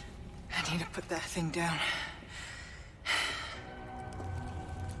 I need to put that thing down.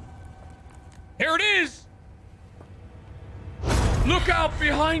 Here it is! Look out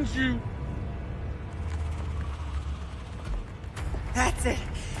behind you! That's it.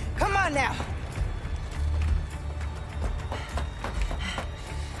 Come on now.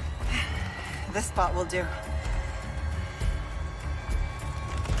 This spot will do.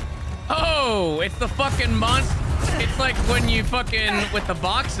 Oh, it's the fucking monster. It's like when you fucking with the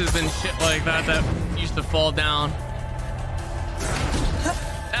boxes and shit like that that used to fall down.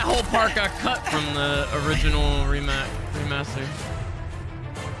 That whole part got cut from the original remaster.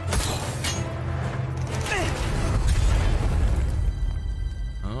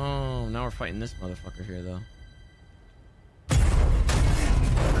 Oh, now we're fighting this motherfucker here though.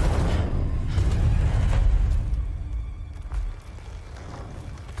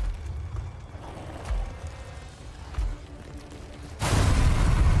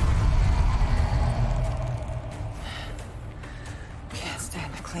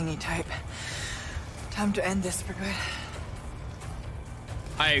 Clingy type. Time to end this for good.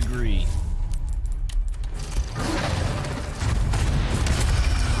 I agree.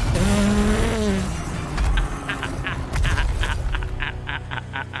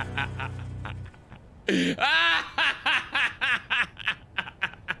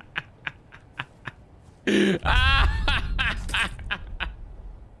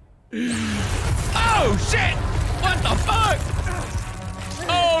 Oh shit! What the fuck?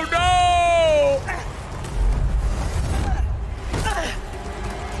 Oh no!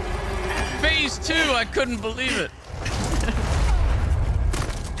 Phase 2, I couldn't believe it.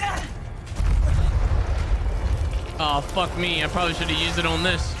 Oh, fuck me. I probably should have used it on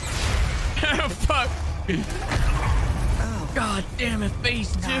this. Fuck. Oh, God damn it,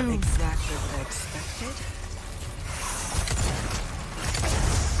 phase 2. Not exactly what I expected.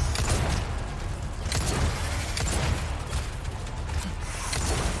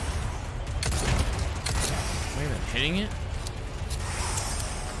 Wait a minute, hitting it?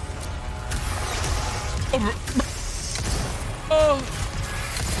 Oh. Oh.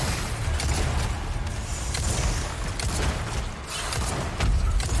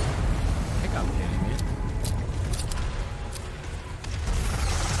 I think I'm hitting it.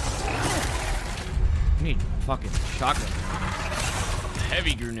 I need fucking shotgun.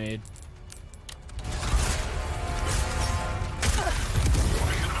 Heavy grenade.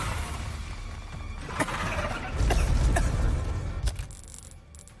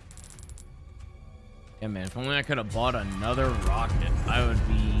 Yeah, man, if only I could have bought another rocket, I would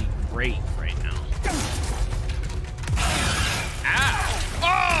be great right now. Ow!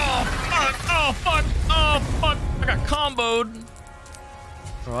 Oh, fuck! Oh, fuck! Oh, fuck! I got comboed.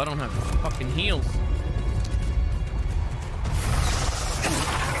 Bro, I don't have fucking heals.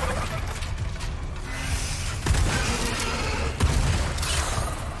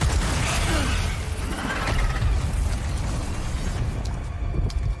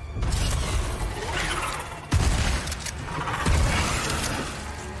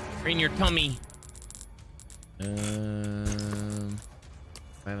 In your tummy. Do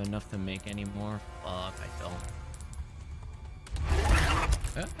I have enough to make any more? Fuck, I don't.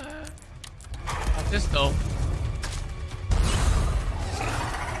 Not this though.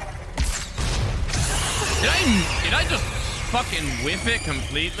 Did I just fucking whip it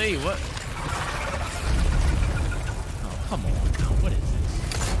completely? What? Oh, come on now. What is this?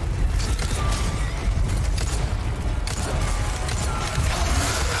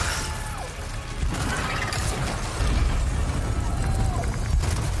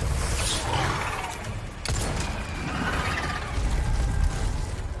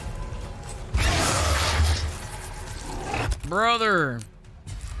 Brother,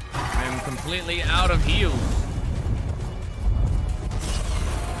 I am completely out of heals.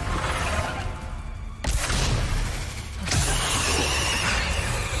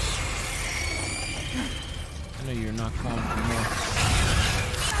 I know you're not calling for more.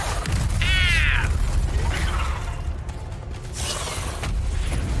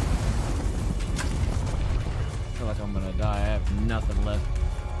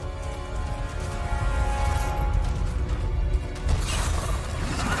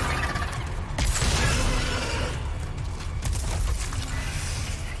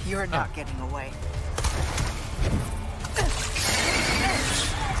 You're not getting away.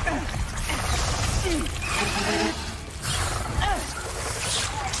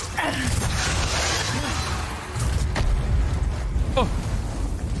 Oh.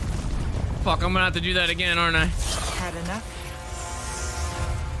 Fuck, I'm gonna have to do that again, aren't I? Had enough?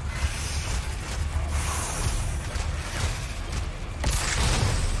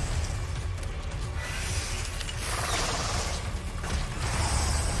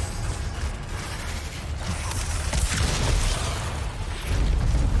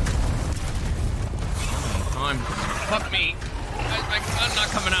 Fuck me. I'm not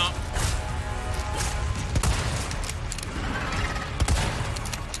coming out.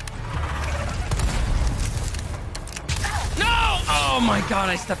 No! Oh my god,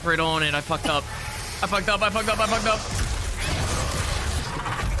 I stepped right on it. I fucked up. I fucked up.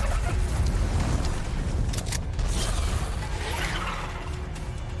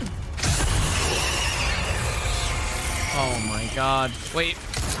 Oh my god. Wait.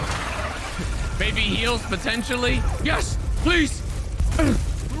 Maybe heals potentially. Yes, please.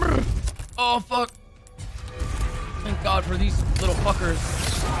 Oh fuck. Thank God for these little fuckers.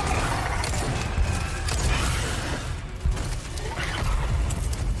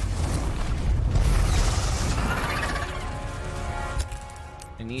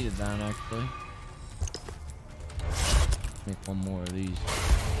 I needed that actually. Make one more of these.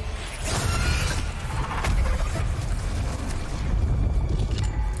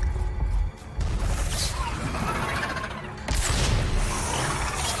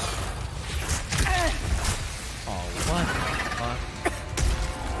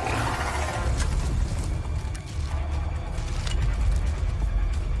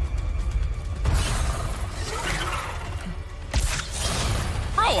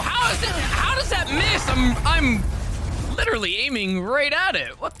 I'm literally aiming right at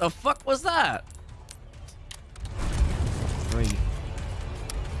it. What the fuck was that? Great.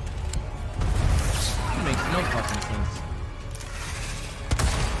 That makes no fucking sense.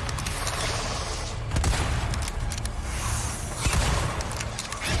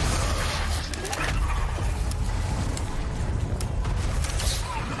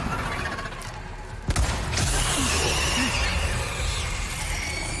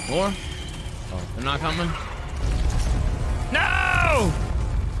 More? Oh, they're not coming? No!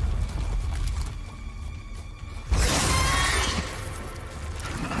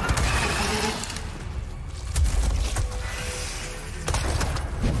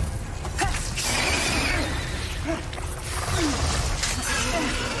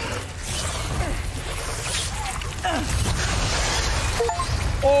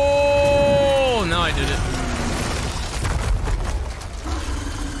 Oh, now I did it.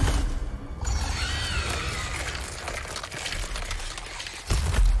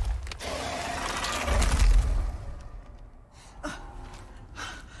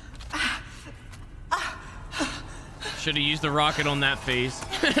 Should have used the rocket on that phase.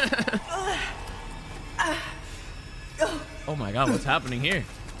 Oh my god, what's happening here?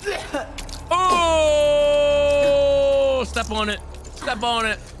 Oh! Step on it. Step on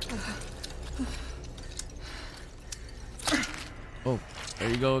it. Oh, there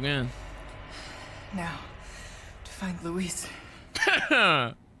you go again. Now, to find Luis.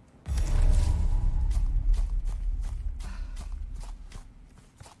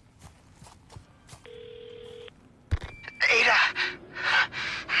 Ada!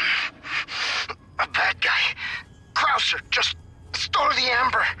 A bad guy. Krauser just stole the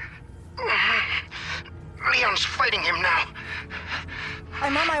amber. Leon's fighting him now.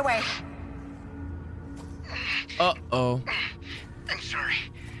 I'm on my way. Uh-oh. I'm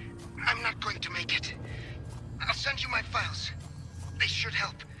sorry. I'm not going to make it. I'll send you my files. They should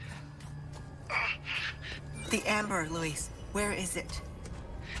help. The amber, Luis. Where is it?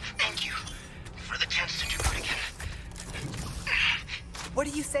 Thank you for the chance to do good again. What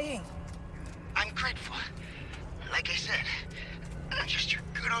are you saying? I'm grateful. Like I said, I'm just your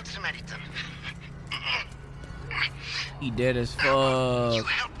good old Samaritan. He dead as fuck. You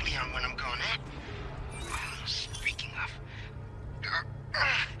help Leon when I'm gone, eh? Speaking of...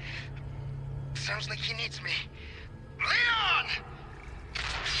 sounds like he needs me. Leon!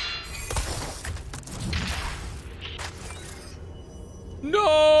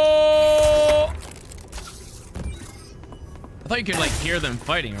 No! I thought you could like hear them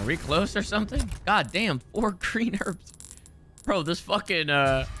fighting. Are we close or something? God damn, 4 green herbs. Bro, this fucking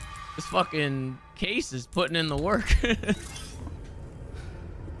case is putting in the work.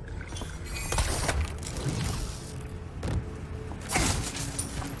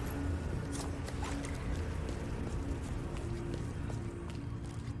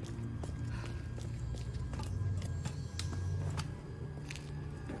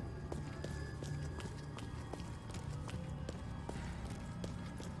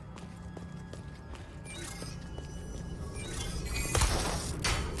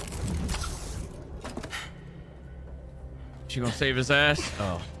 She gonna save his ass?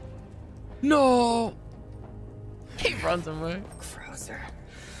 Oh. No! He runs away. Krauser.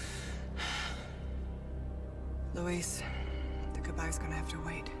 Luis, the goodbye's gonna have to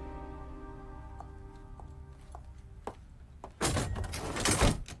wait.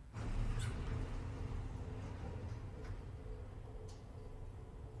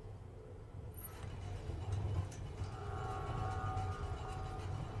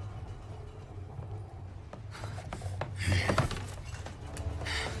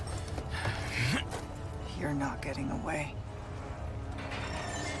 You're not getting away.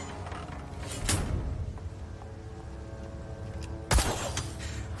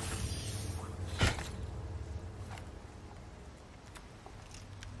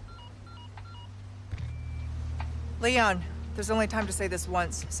 Leon, there's only time to say this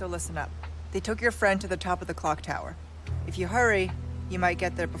once, so listen up. They took your friend to the top of the clock tower. If you hurry, you might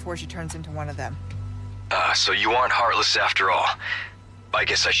get there before she turns into one of them. So you aren't heartless after all. I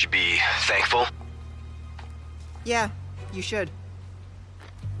guess I should be thankful. Yeah, you should.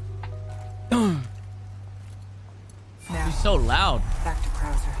 He's Now, so loud. back to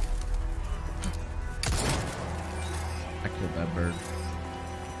Krauser. I killed that bird.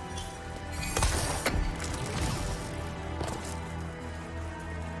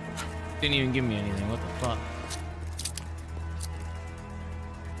 Didn't even give me anything. What the fuck?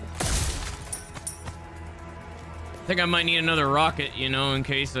 I think I might need another rocket, you know, in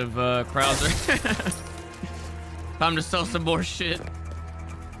case of Krauser. Time to sell some more shit.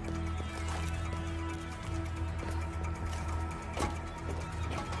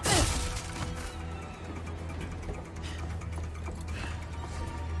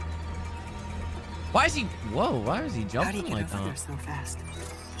 Why is he? Whoa! Why is he jumping like that? So fast?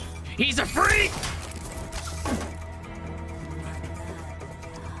 He's a freak!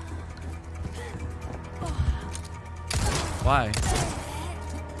 Why?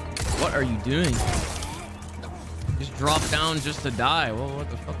 What are you doing? Just drop down just to die. Well, what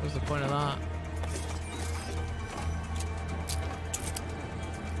the fuck was the point of that?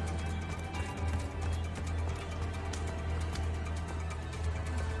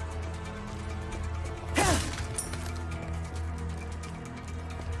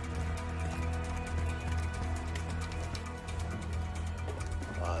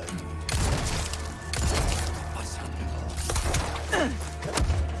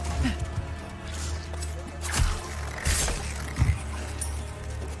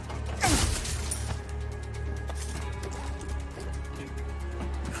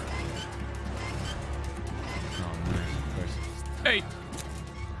 Hey!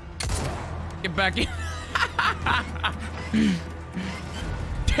 Get back in.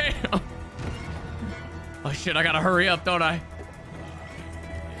 Damn! Oh shit, I gotta hurry up, don't I?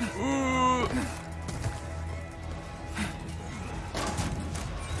 Ooh.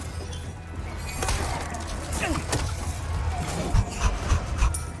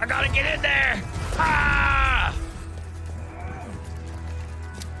 I gotta get in there! Ah!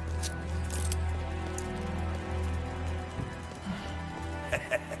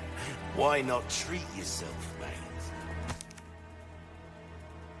 Why not treat yourself, mate?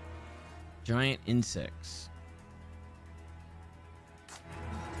 Giant insects.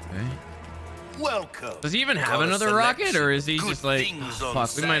 Okay. Welcome. Does he even have Got a another rocket, or selection is he of just good like, things oh, on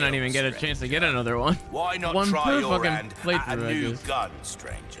fuck, we might not even get a sale, chance to get stranger. another one. Why not One try per your fucking hand at a playthrough, I new guess. gun,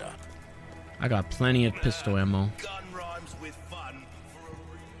 stranger? I got plenty of pistol ammo. Gun rhymes with fun for a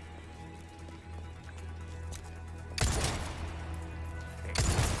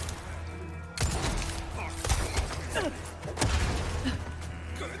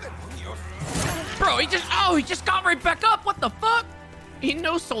Bro, he just got right back up. What the fuck? He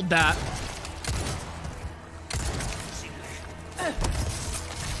no-sold that.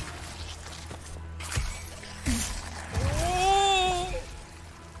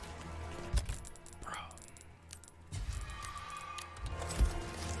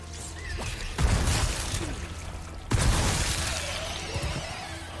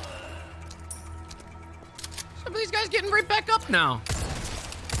 Some of these guys getting right back up now.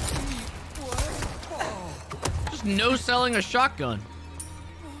 Just no-selling a shotgun.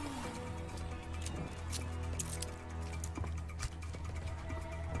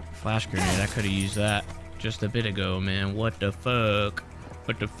 Flash grenade, I could have used that just a bit ago, man. What the fuck?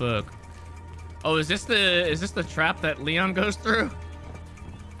 What the fuck? Oh, is this the trap that Leon goes through?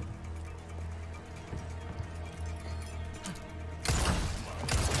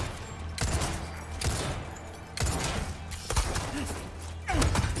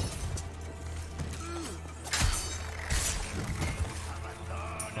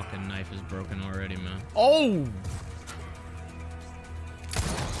 Fucking knife is broken already, man. Oh!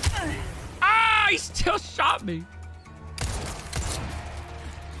 He still shot me.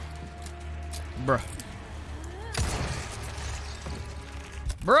 Bruh.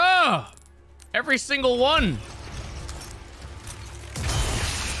 Bruh! Every single one.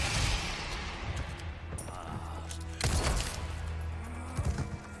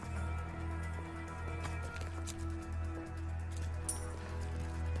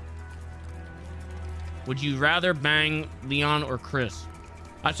 Would you rather bang Leon or Chris?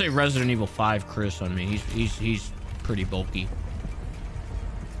 I'd say Resident Evil 5 Chris on me. He's pretty bulky.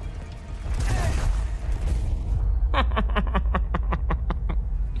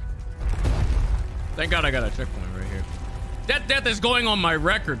 Thank God I got a checkpoint right here. That death is going on my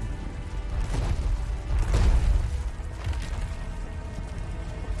record.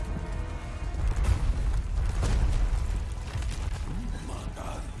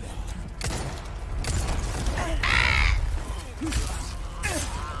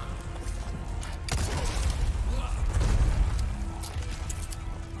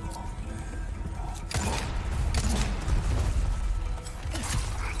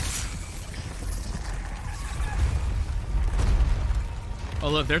 Oh,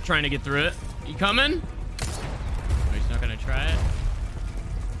 look, they're trying to get through it. You coming? Oh, he's not gonna try it.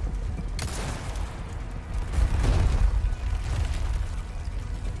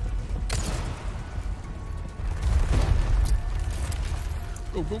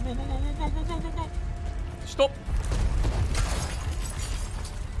 Go, go, go, go, go, go, go, go, go, go. Stop.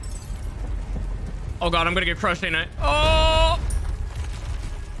 Oh, God, I'm gonna get crushed, ain't I? Oh!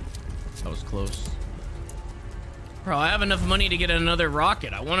 That was close. Bro, I have enough money to get another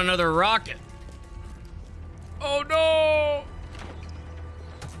rocket. I want another rocket. Oh, no!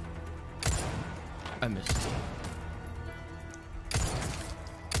 I missed it.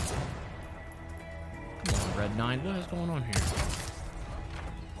 Come on, Red 9. What is going on here?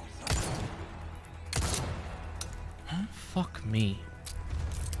 Huh? Fuck me.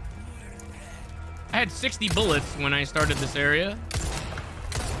 I had 60 bullets when I started this area.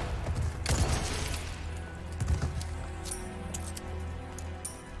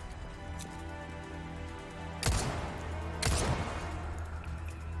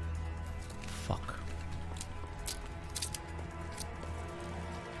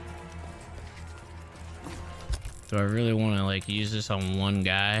 Do I really want to like use this on one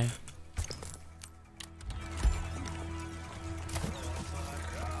guy?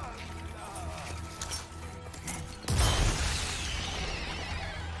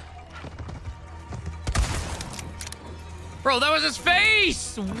 Bro, that was his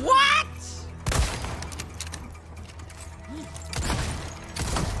face! What?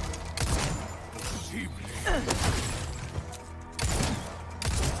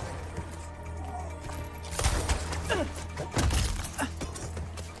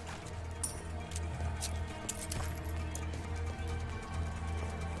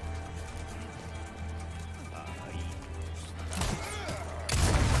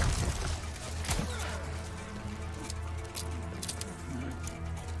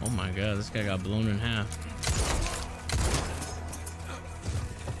 Oh my God, this guy got blown in half.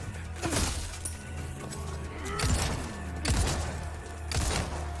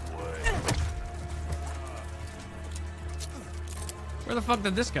 Where the fuck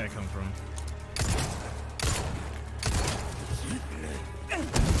did this guy come from?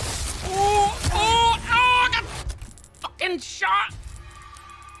 Oh, oh, oh, I got fucking shot.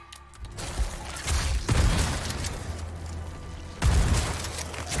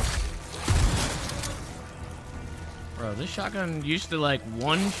 Bro, this shotgun used to like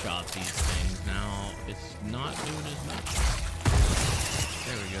one-shot these things. Now it's not doing as much.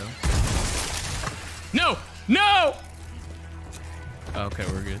 There we go. No! No! Okay,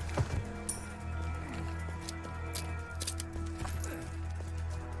 we're good.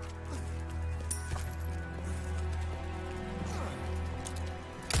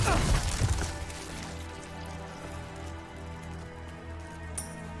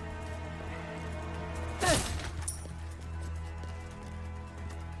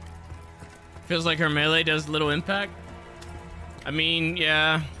 Feels like her melee does little impact. I mean,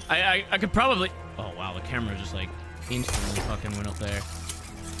 yeah, I could probably. Oh wow, the camera just like instantly fucking went up there.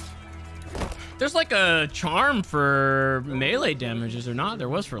 There's like a charm for melee damage, is there not? There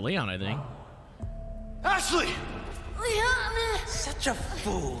was for Leon, I think. Ashley! Leon! Such a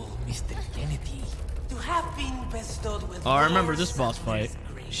fool, Mr. Kennedy. To have been bestowed with. Oh, I remember this boss fight.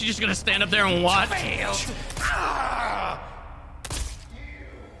 She's just gonna stand up there and watch.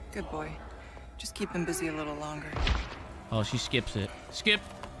 Good boy. Just keep him busy a little longer. Oh, she skips it. Skip.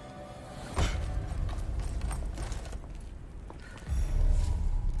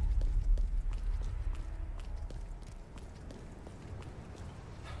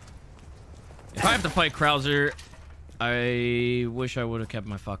 I have to fight Krauser, I wish I would have kept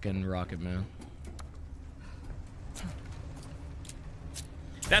my fucking rocket, man.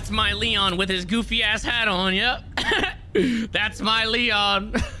 That's my Leon with his goofy ass hat on, yep. That's my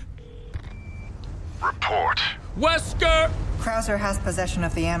Leon. Report. Wesker! Krauser has possession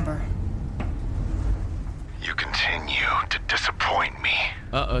of the amber. You continue to disappoint me.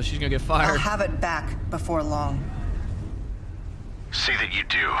 Uh-oh, she's gonna get I'll fired. have it back before long. See that you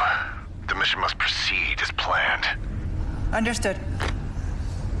do. The mission must proceed as planned. Understood.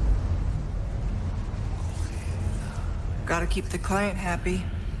 Gotta keep the client happy.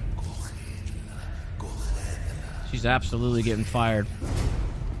 She's absolutely getting fired.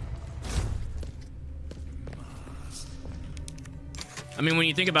 I mean, when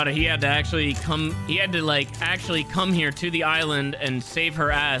you think about it, he had to actually come, actually come here to the island and save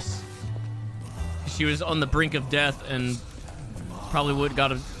her ass. She was on the brink of death and probably would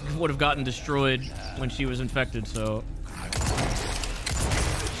have gotten destroyed when she was infected, so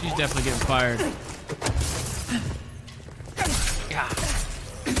she's definitely getting fired. Yeah.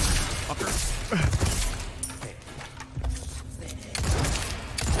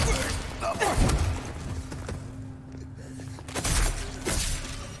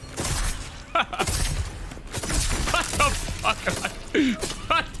 Fucker.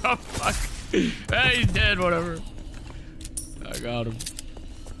 What the fuck? Hey, he's dead, whatever. I got him.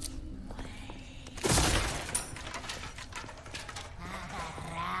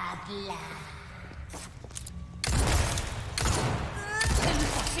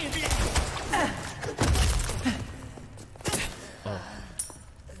 Oh.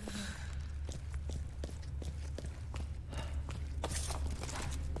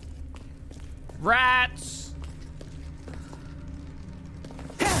 Rats!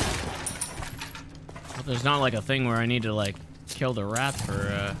 Well, there's not like a thing where I need to like kill the rats for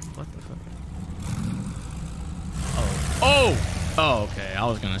what the fuck? Oh, okay. I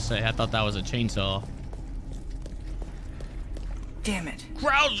was gonna say, I thought that was a chainsaw. Damn it.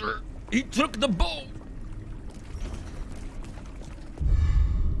 Krauser, he took the bow.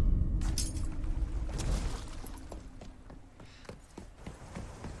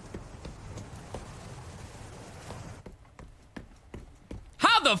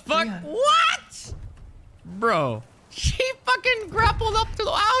 How the fuck? Yeah. What? Bro, she fucking grappled up to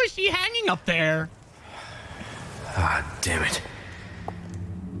the... How is she hanging up there? Ah, damn it.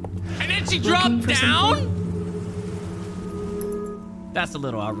 And then she dropped down? That's a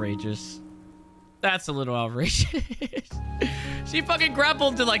little outrageous. That's a little outrageous. She fucking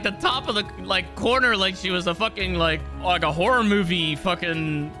grappled to like the top of the like corner like she was a fucking like a horror movie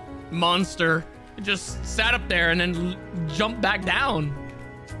fucking monster. Just sat up there and then jumped back down.